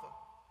Martha.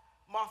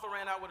 Martha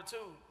ran out with a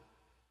tube.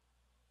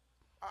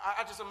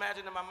 I just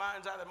imagine in my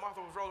mind's eye that Martha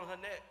was rolling her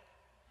neck.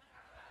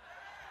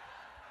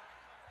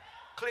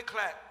 Click,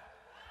 clack.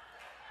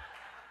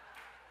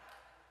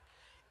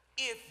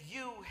 If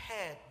you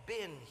had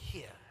been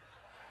here,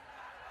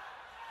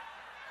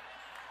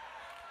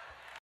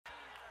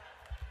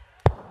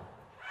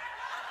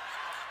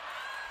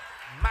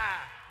 my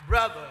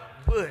brother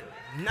would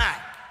not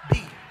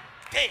be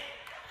dead.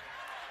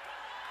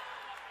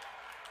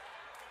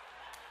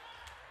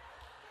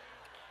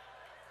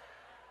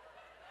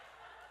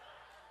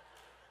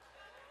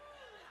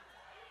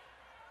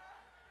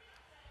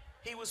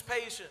 He was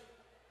patient.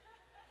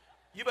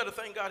 You better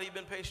thank God he's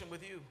been patient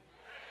with you.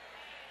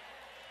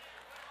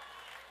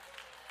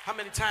 How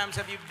many times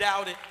have you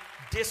doubted,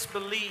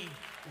 disbelieved,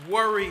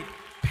 worried,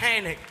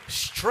 panicked,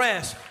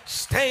 stressed,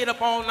 stayed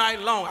up all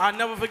night long? I'll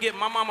never forget,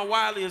 my mama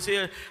Wiley is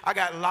here. I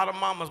got a lot of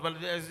mamas, but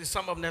there's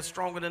some of them that's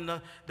stronger than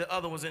the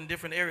other ones in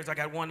different areas. I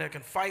got one that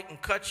can fight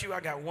and cut you. I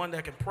got one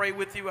that can pray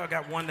with you. I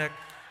got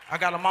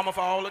a mama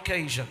for all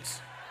occasions.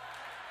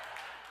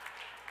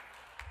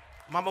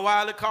 Mama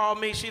Wiley called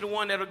me. She the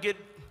one that'll get...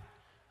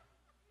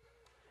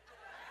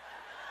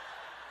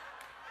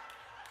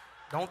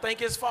 Don't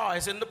think it's far.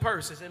 It's in the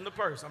purse. It's in the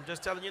purse. I'm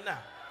just telling you now.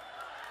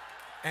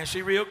 And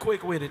she real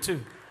quick with it,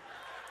 too.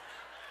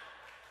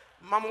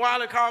 Mama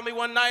Wiley called me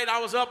one night. I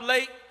was up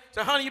late.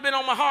 Said, honey, you been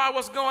on my heart.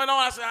 What's going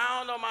on? I said, I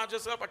don't know, Ma. I'm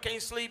just up. I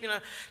can't sleep. You know.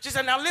 She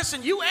said, now,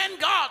 listen, you and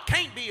God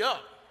can't be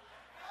up.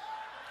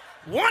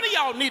 One of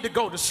y'all need to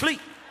go to sleep.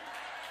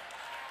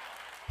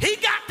 He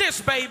got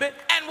this, baby.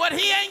 And what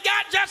he ain't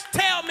got, just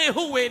tell me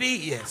who it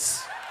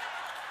is.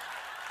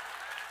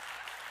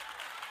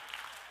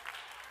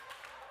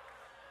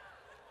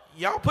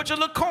 Y'all put your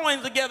little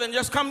coins together and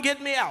just come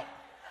get me out.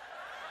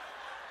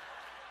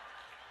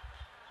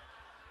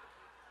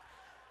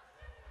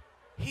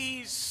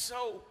 He's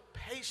so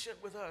patient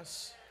with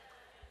us.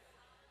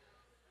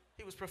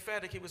 He was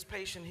prophetic, he was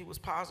patient, he was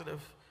positive,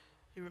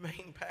 he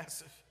remained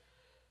passive.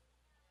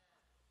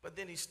 But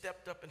then he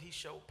stepped up and he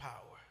showed power.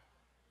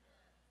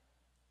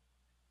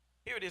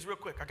 Here it is real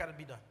quick, I gotta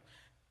be done.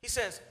 He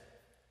says,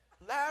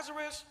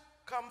 Lazarus,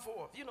 come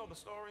forth. You know the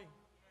story.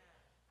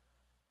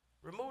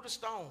 Remove the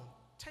stone.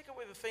 Take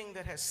away the thing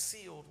that has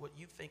sealed what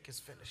you think is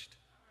finished.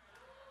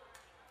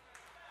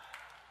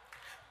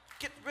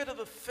 Get rid of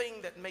the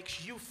thing that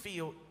makes you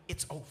feel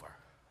it's over.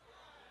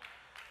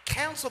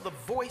 Cancel the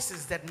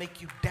voices that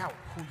make you doubt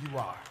who you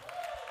are.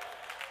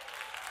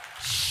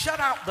 Shut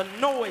out the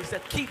noise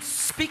that keeps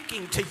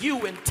speaking to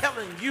you and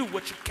telling you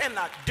what you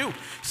cannot do.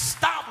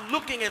 Stop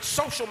looking at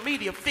social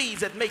media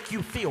feeds that make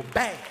you feel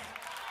bad.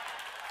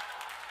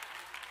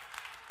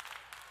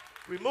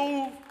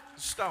 Remove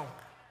the stone.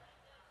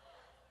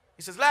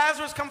 He says,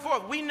 Lazarus, come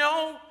forth. We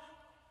know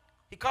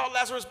he called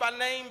Lazarus by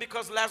name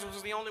because Lazarus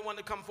was the only one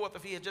to come forth.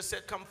 If he had just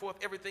said, come forth,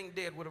 everything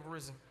dead would have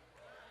risen.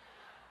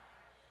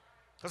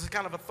 That's the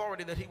kind of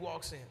authority that he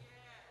walks in. He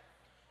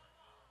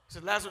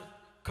said, Lazarus,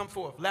 come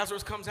forth.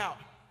 Lazarus comes out.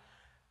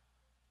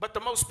 But the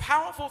most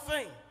powerful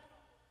thing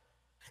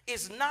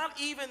is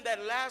not even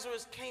that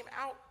Lazarus came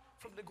out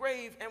from the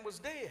grave and was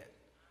dead.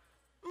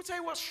 Let me tell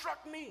you what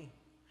struck me.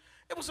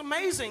 It was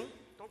amazing.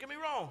 Don't get me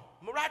wrong.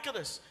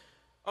 Miraculous,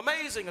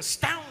 amazing,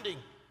 astounding,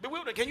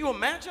 bewildering. Can you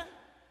imagine?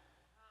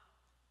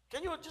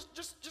 Can you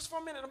just for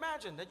a minute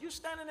imagine that you're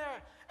standing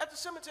there at the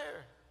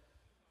cemetery?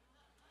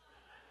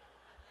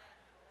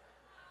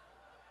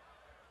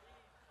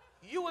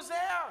 You was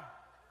there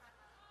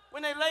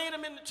when they laid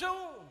him in the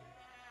tomb.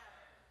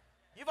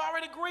 You've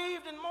already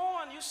grieved and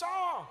mourned. You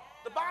saw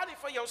the body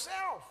for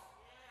yourself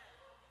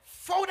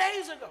 4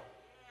 days ago.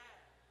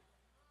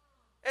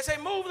 They say,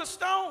 move the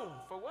stone.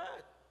 For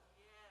what?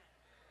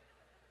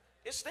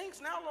 It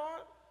stinks now,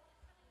 Lord.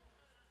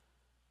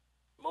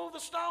 Move the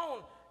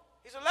stone.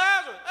 He said,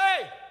 Lazarus,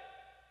 hey,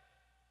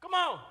 come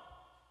on.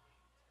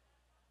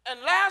 And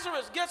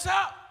Lazarus gets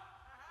up.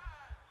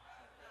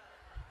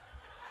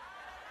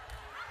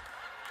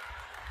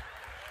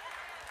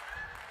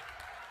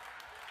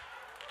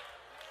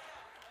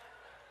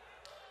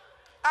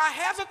 I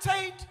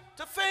hesitate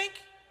to think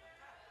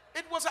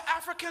it was an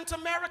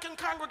African-American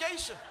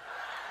congregation.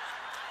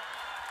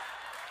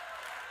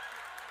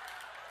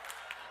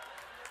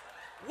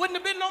 Wouldn't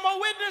have been no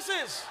more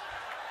witnesses.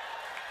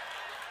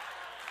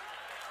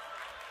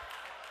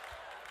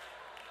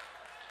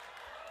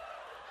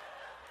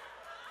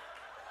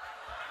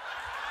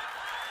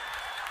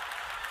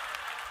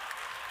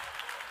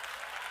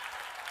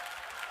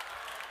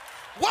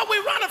 What we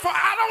running for,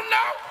 I don't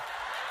know.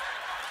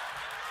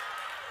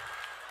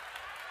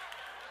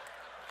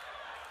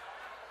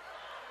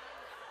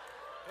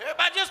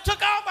 Everybody just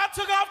took off. I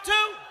took off too.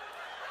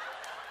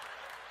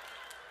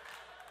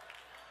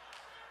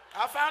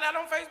 I found out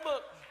on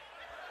Facebook.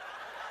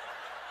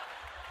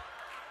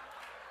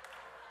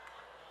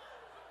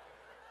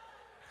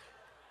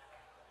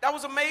 That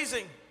was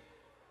amazing.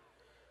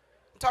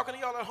 I'm talking to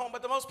y'all at home,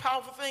 but the most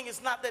powerful thing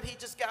is not that he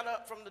just got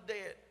up from the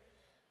dead.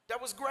 That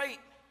was great.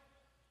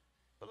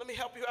 But let me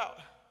help you out.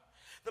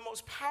 The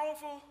most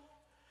powerful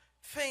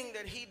thing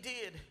that he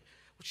did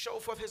was show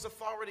forth his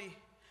authority,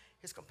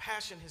 his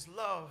compassion, his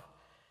love,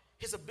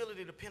 his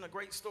ability to pen a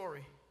great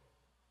story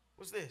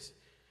was this.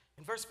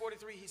 In verse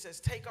 43, he says,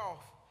 take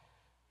off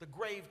the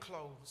grave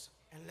clothes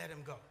and let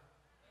him go.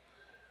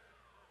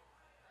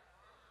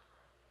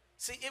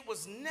 See, it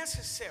was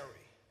necessary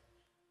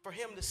for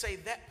him to say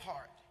that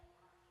part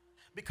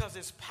because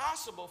it's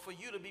possible for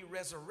you to be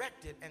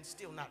resurrected and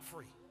still not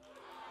free.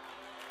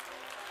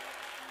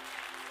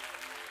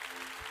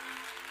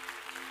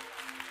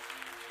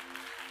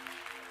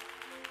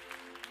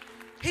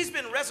 He's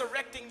been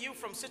resurrecting you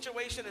from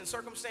situation and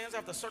circumstance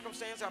after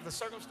circumstance after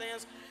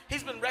circumstance.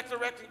 He's been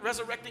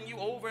resurrecting you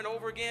over and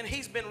over again.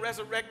 He's been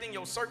resurrecting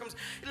your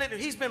circumstance.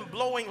 He's been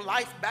blowing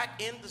life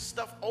back into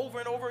stuff over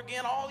and over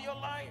again all your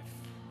life.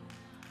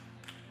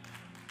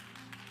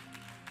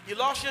 You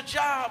lost your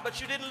job, but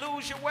you didn't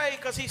lose your way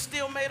because he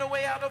still made a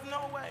way out of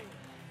no way.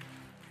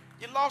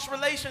 You lost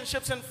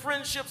relationships and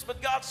friendships,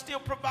 but God still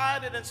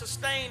provided and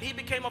sustained. He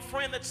became a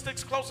friend that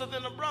sticks closer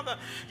than a brother.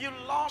 You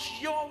lost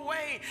your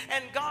way,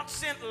 and God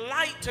sent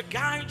light to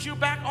guide you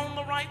back on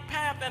the right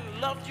path and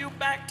loved you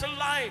back to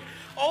life.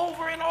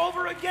 Over and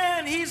over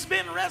again, he's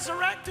been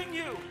resurrecting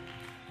you.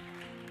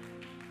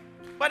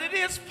 But it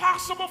is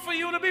possible for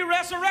you to be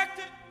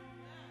resurrected,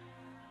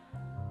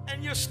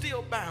 and you're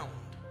still bound.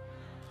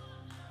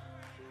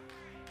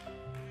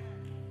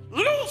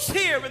 Loose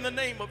here in the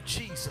name of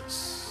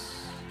Jesus.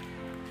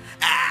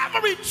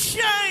 Every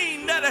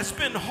chain that has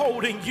been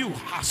holding you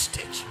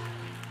hostage,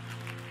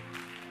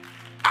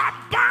 I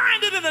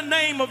bind it in the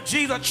name of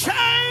Jesus.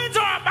 Chains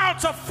are about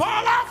to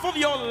fall off of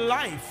your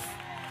life.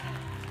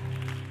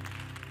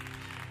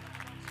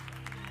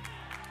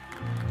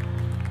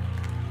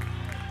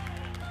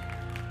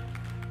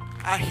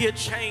 I hear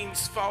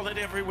chains falling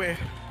everywhere.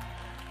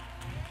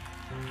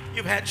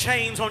 You've had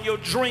chains on your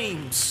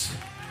dreams.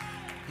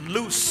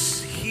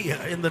 Loose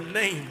here in the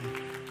name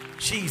of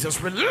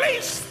Jesus.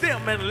 Release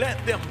them and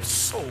let them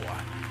soar.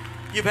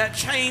 You've had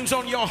chains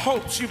on your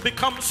hopes. You've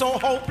become so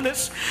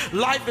hopeless.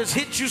 Life has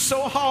hit you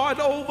so hard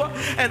over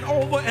and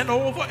over and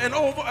over and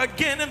over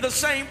again in the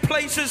same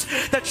places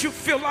that you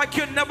feel like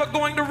you're never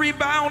going to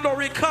rebound or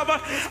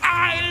recover.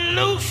 I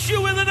loose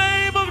you in the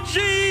name of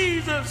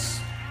Jesus.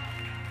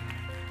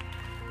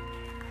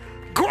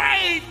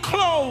 Grave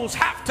clothes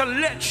have to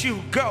let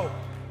you go.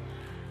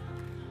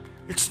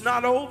 It's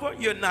not over.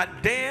 You're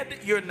not dead.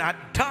 You're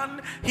not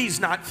done. He's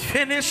not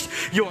finished.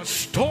 Your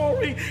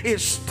story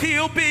is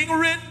still being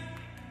written.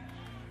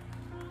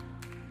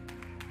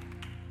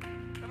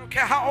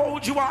 care how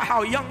old you are,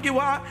 how young you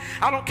are.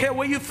 I don't care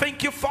where you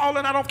think you've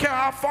fallen. I don't care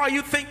how far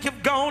you think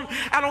you've gone.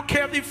 I don't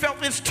care if you felt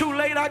it's too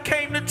late. I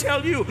came to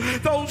tell you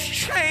those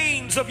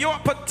chains of your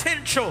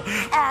potential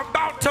are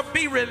about to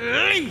be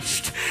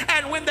released.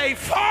 And when they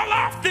fall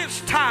off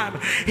this time,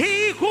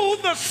 he who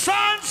the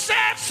Son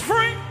sets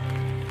free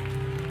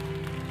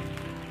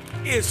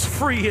is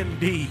free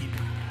indeed.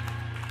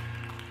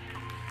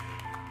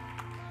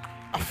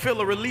 I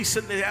feel a release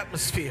in the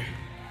atmosphere.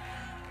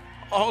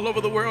 All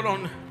over the world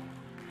on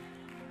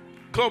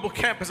Global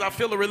Campus, I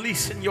feel a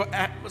release in your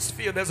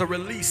atmosphere. There's a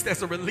release,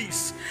 there's a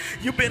release.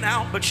 You've been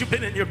out, but you've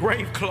been in your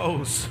grave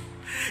clothes.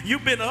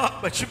 You've been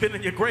up, but you've been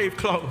in your grave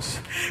clothes.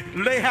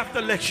 They have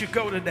to let you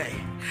go today.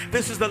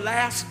 This is the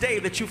last day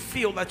that you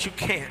feel that you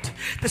can't.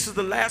 This is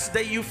the last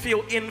day you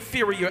feel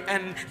inferior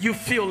and you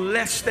feel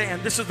less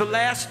than. This is the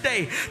last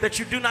day that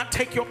you do not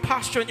take your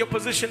posture and your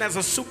position as a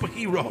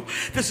superhero.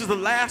 This is the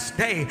last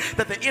day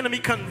that the enemy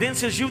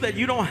convinces you that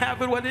you don't have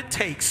what it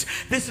takes.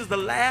 This is the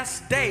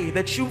last day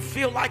that you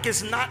feel like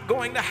it's not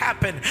going to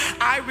happen.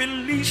 I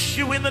release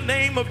you in the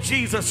name of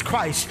Jesus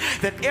Christ,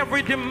 that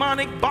every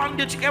demonic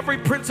bondage, every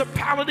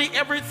principality,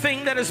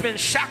 everything that has been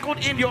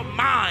shackled in your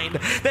mind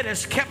that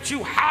has kept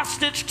you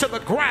hostage to the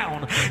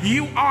ground.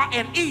 You are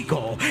an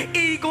eagle.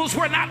 Eagles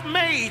were not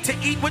made to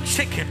eat with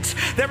chickens.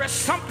 There is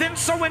something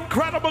so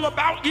incredible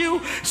about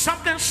you,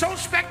 something so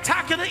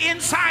spectacular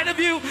inside of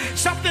you,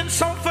 something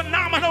so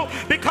phenomenal,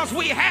 because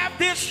we have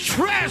this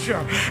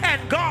treasure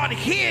and God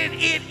hid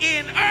it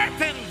in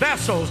earthen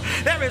vessels.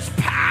 There is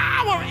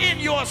power in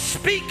your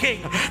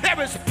speaking.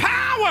 There is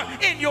power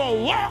in your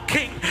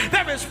walking.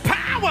 There is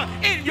power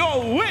in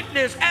your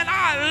witness. And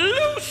I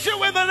loose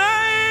you in the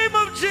name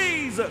of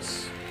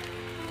Jesus.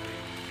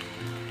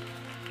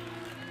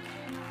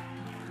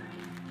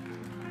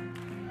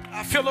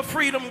 I feel a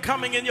freedom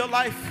coming in your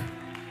life.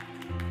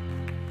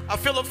 I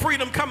feel a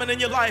freedom coming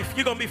in your life.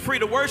 You're going to be free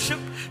to worship,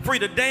 free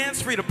to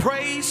dance, free to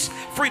praise,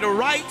 free to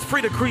write,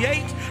 free to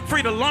create,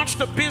 free to launch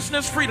the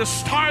business, free to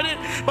start it.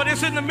 But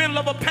it's in the middle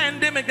of a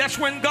pandemic. That's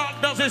when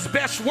God does his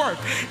best work.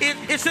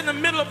 It's in the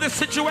middle of this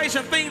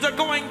situation. Things are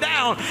going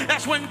down.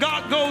 That's when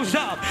God goes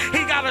up. He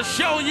got to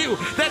show you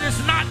that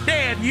it's not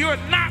dead. You're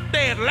not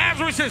dead.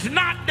 Lazarus is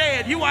not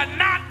dead. You are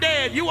not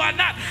dead. You are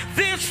not.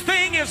 This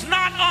thing is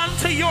not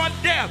unto your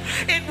death.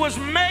 It was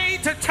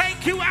made to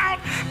take you out,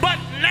 but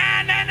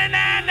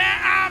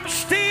I'm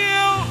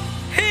still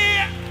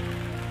here.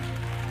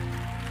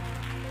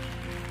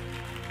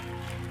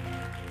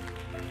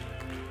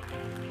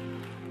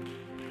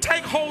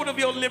 Take hold of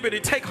your liberty.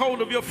 Take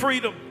hold of your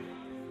freedom.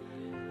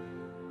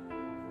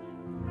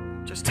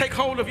 Just take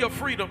hold of your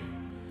freedom.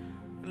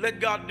 Let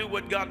God do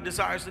what God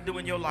desires to do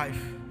in your life.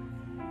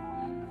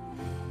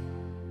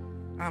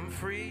 I'm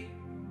free.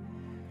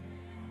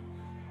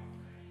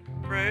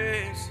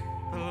 Praise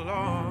the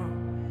Lord.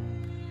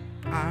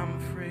 I'm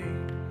free.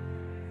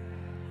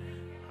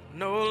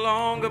 No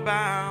longer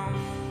bound.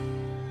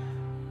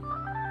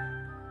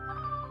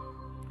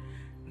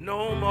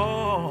 No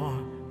more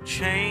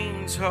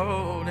chains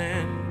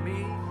holding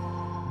me.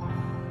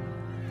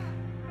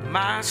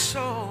 My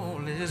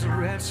soul is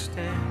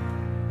resting.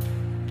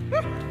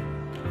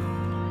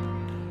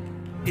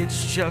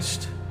 It's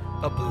just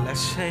a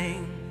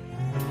blessing.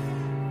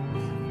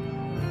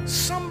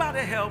 Somebody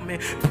help me.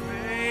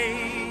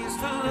 Praise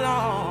the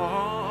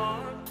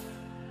Lord.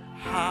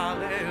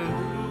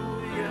 Hallelujah.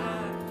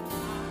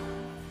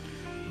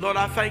 Lord,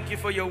 I thank you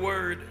for your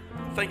word.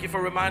 Thank you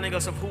for reminding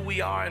us of who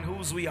we are and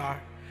whose we are.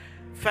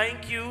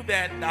 Thank you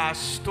that our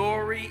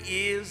story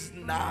is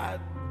not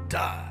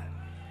done.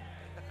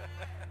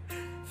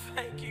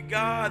 Thank you,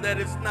 God, that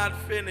it's not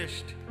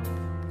finished.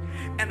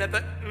 And that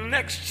the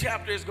next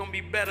chapter is going to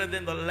be better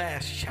than the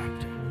last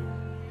chapter.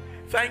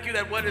 Thank you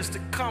that what is to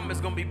come is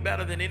going to be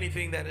better than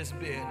anything that has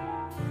been.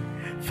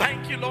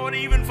 Thank you, Lord,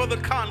 even for the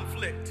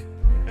conflict.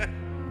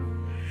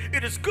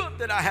 It is good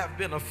that I have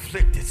been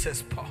afflicted,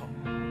 says Paul.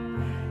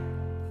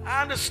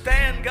 I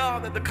understand,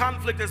 God, that the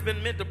conflict has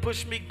been meant to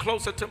push me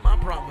closer to my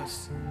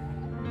promise.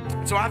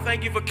 So I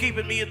thank you for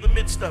keeping me in the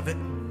midst of it.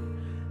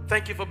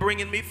 Thank you for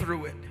bringing me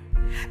through it.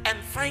 And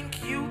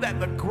thank you that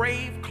the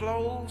grave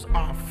clothes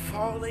are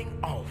falling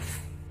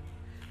off.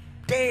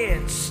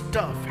 Dead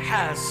stuff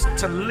has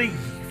to leave,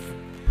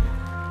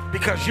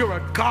 because you're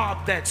a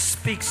God that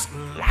speaks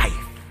life.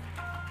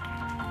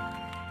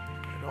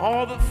 And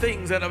all the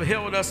things that have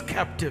held us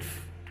captive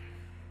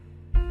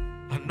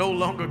are no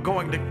longer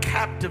going to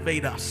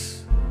captivate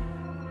us.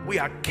 We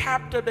are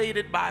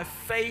captivated by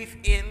faith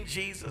in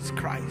Jesus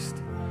Christ.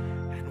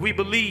 And we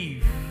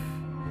believe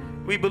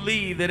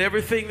that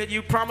everything that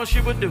you promised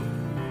you would do,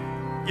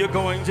 you're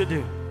going to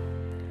do.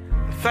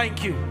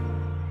 Thank you.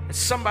 And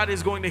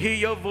somebody's going to hear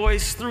your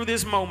voice through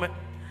this moment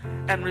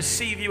and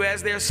receive you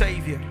as their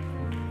Savior.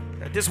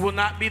 That this will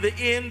not be the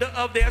end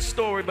of their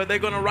story, but they're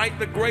going to write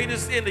the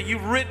greatest ending.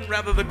 You've written,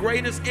 rather, the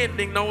greatest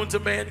ending known to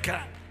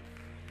mankind.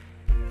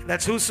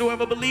 That's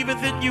whosoever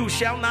believeth in you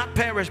shall not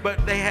perish,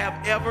 but they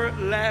have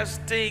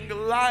everlasting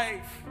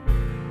life.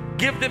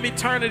 Give them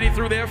eternity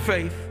through their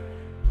faith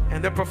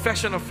and their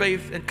profession of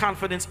faith and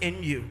confidence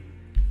in you.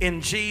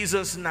 In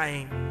Jesus'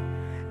 name.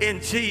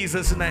 In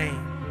Jesus'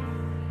 name.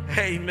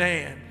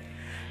 Amen.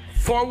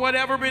 For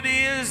whatever it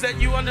is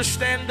that you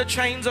understand the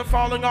chains are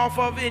falling off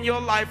of in your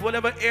life,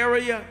 whatever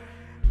area,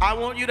 I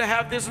want you to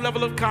have this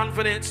level of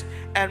confidence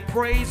and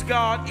praise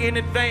God in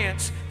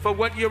advance for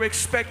what you're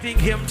expecting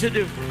Him to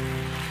do.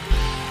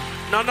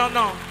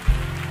 No.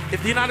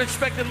 If you're not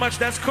expecting much,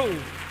 that's cool.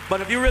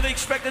 But if you're really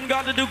expecting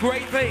God to do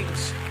great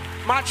things,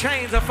 my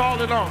chains are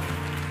falling off.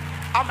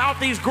 I'm out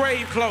these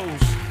grave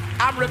clothes.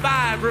 I'm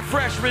revived,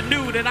 refreshed,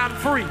 renewed, and I'm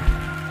free.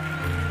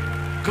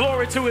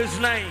 Glory to His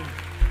name.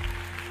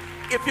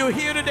 If you're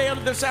here today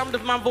under the sound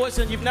of my voice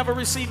and you've never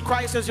received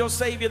Christ as your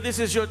Savior, this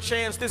is your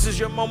chance, this is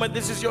your moment,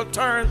 this is your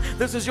turn,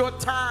 this is your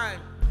time.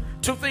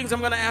 Two things I'm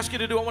going to ask you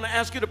to do. I want to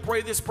ask you to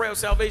pray this prayer of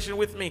salvation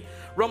with me.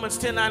 Romans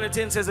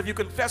 10:9-10 says, if you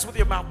confess with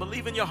your mouth,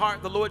 believe in your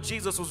heart the Lord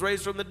Jesus was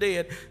raised from the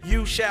dead,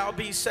 you shall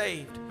be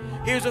saved.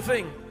 Here's the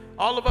thing.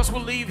 All of us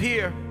will leave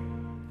here.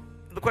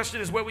 The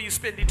question is, where will you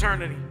spend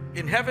eternity?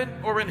 In heaven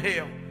or in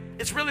hell?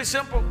 It's really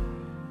simple.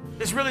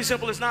 It's really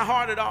simple. It's not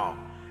hard at all.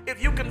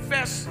 If you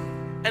confess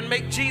and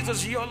make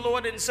Jesus your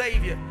Lord and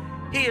Savior,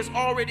 He has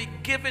already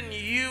given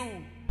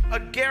you a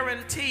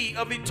guarantee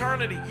of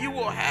eternity. You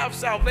will have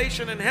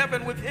salvation in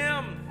heaven with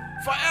Him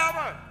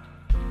forever.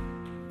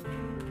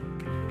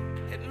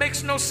 It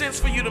makes no sense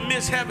for you to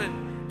miss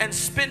heaven and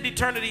spend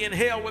eternity in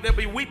hell where there'll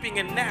be weeping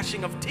and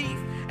gnashing of teeth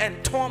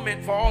and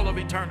torment for all of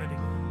eternity.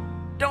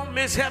 Don't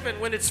miss heaven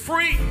when it's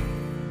free.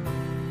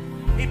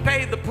 He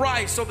paid the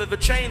price so that the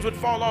chains would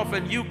fall off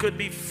and you could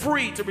be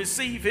free to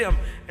receive Him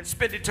and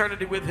spend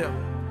eternity with Him.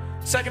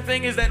 Second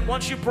thing is that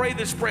once you pray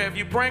this prayer, if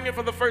you're praying it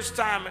for the first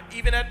time,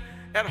 even at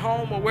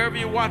home or wherever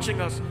you're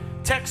watching us,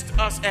 text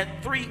us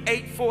at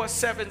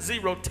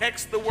 38470.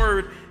 Text the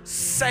word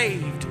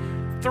SAVED,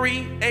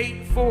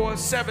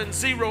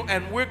 38470,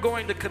 and we're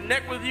going to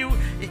connect with you,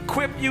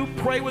 equip you,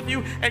 pray with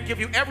you, and give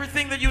you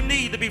everything that you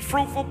need to be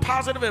fruitful,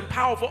 positive, and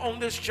powerful on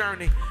this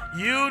journey.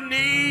 You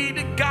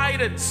need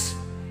guidance.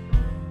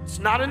 It's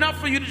not enough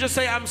for you to just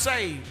say, I'm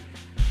saved.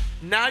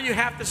 Now you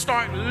have to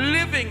start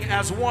living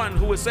as one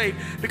who is saved,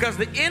 because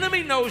the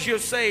enemy knows you're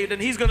saved and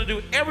he's going to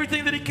do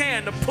everything that he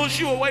can to push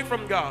you away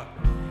from God.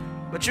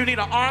 But you need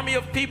an army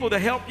of people to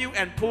help you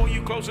and pull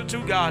you closer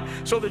to God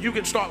so that you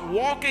can start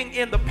walking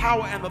in the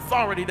power and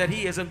authority that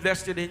He has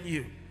invested in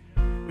you.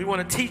 We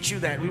want to teach you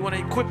that. We want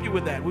to equip you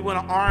with that. We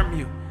want to arm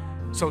you.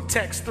 So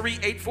text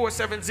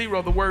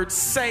 38470, the word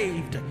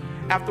SAVED,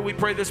 after we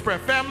pray this prayer.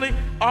 Family,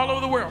 all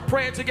over the world,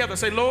 pray it together.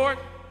 Say, Lord,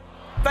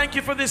 thank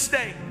you for this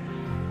day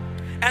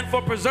and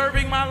for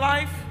preserving my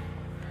life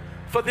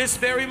for this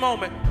very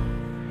moment.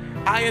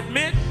 I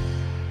admit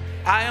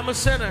I am a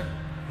sinner,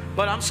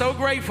 but I'm so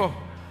grateful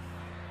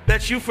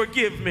that you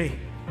forgive me.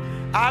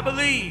 I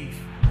believe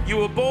you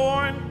were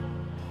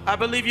born. I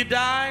believe you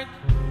died.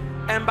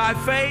 And by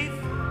faith,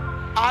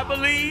 I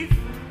believe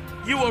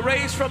you were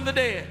raised from the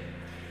dead.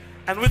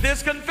 And with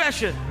this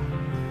confession,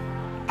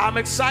 I'm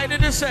excited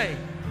to say,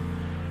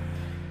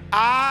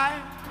 I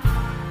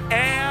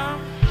am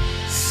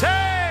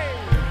saved.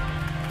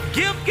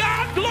 Give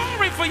God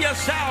glory for your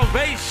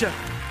salvation.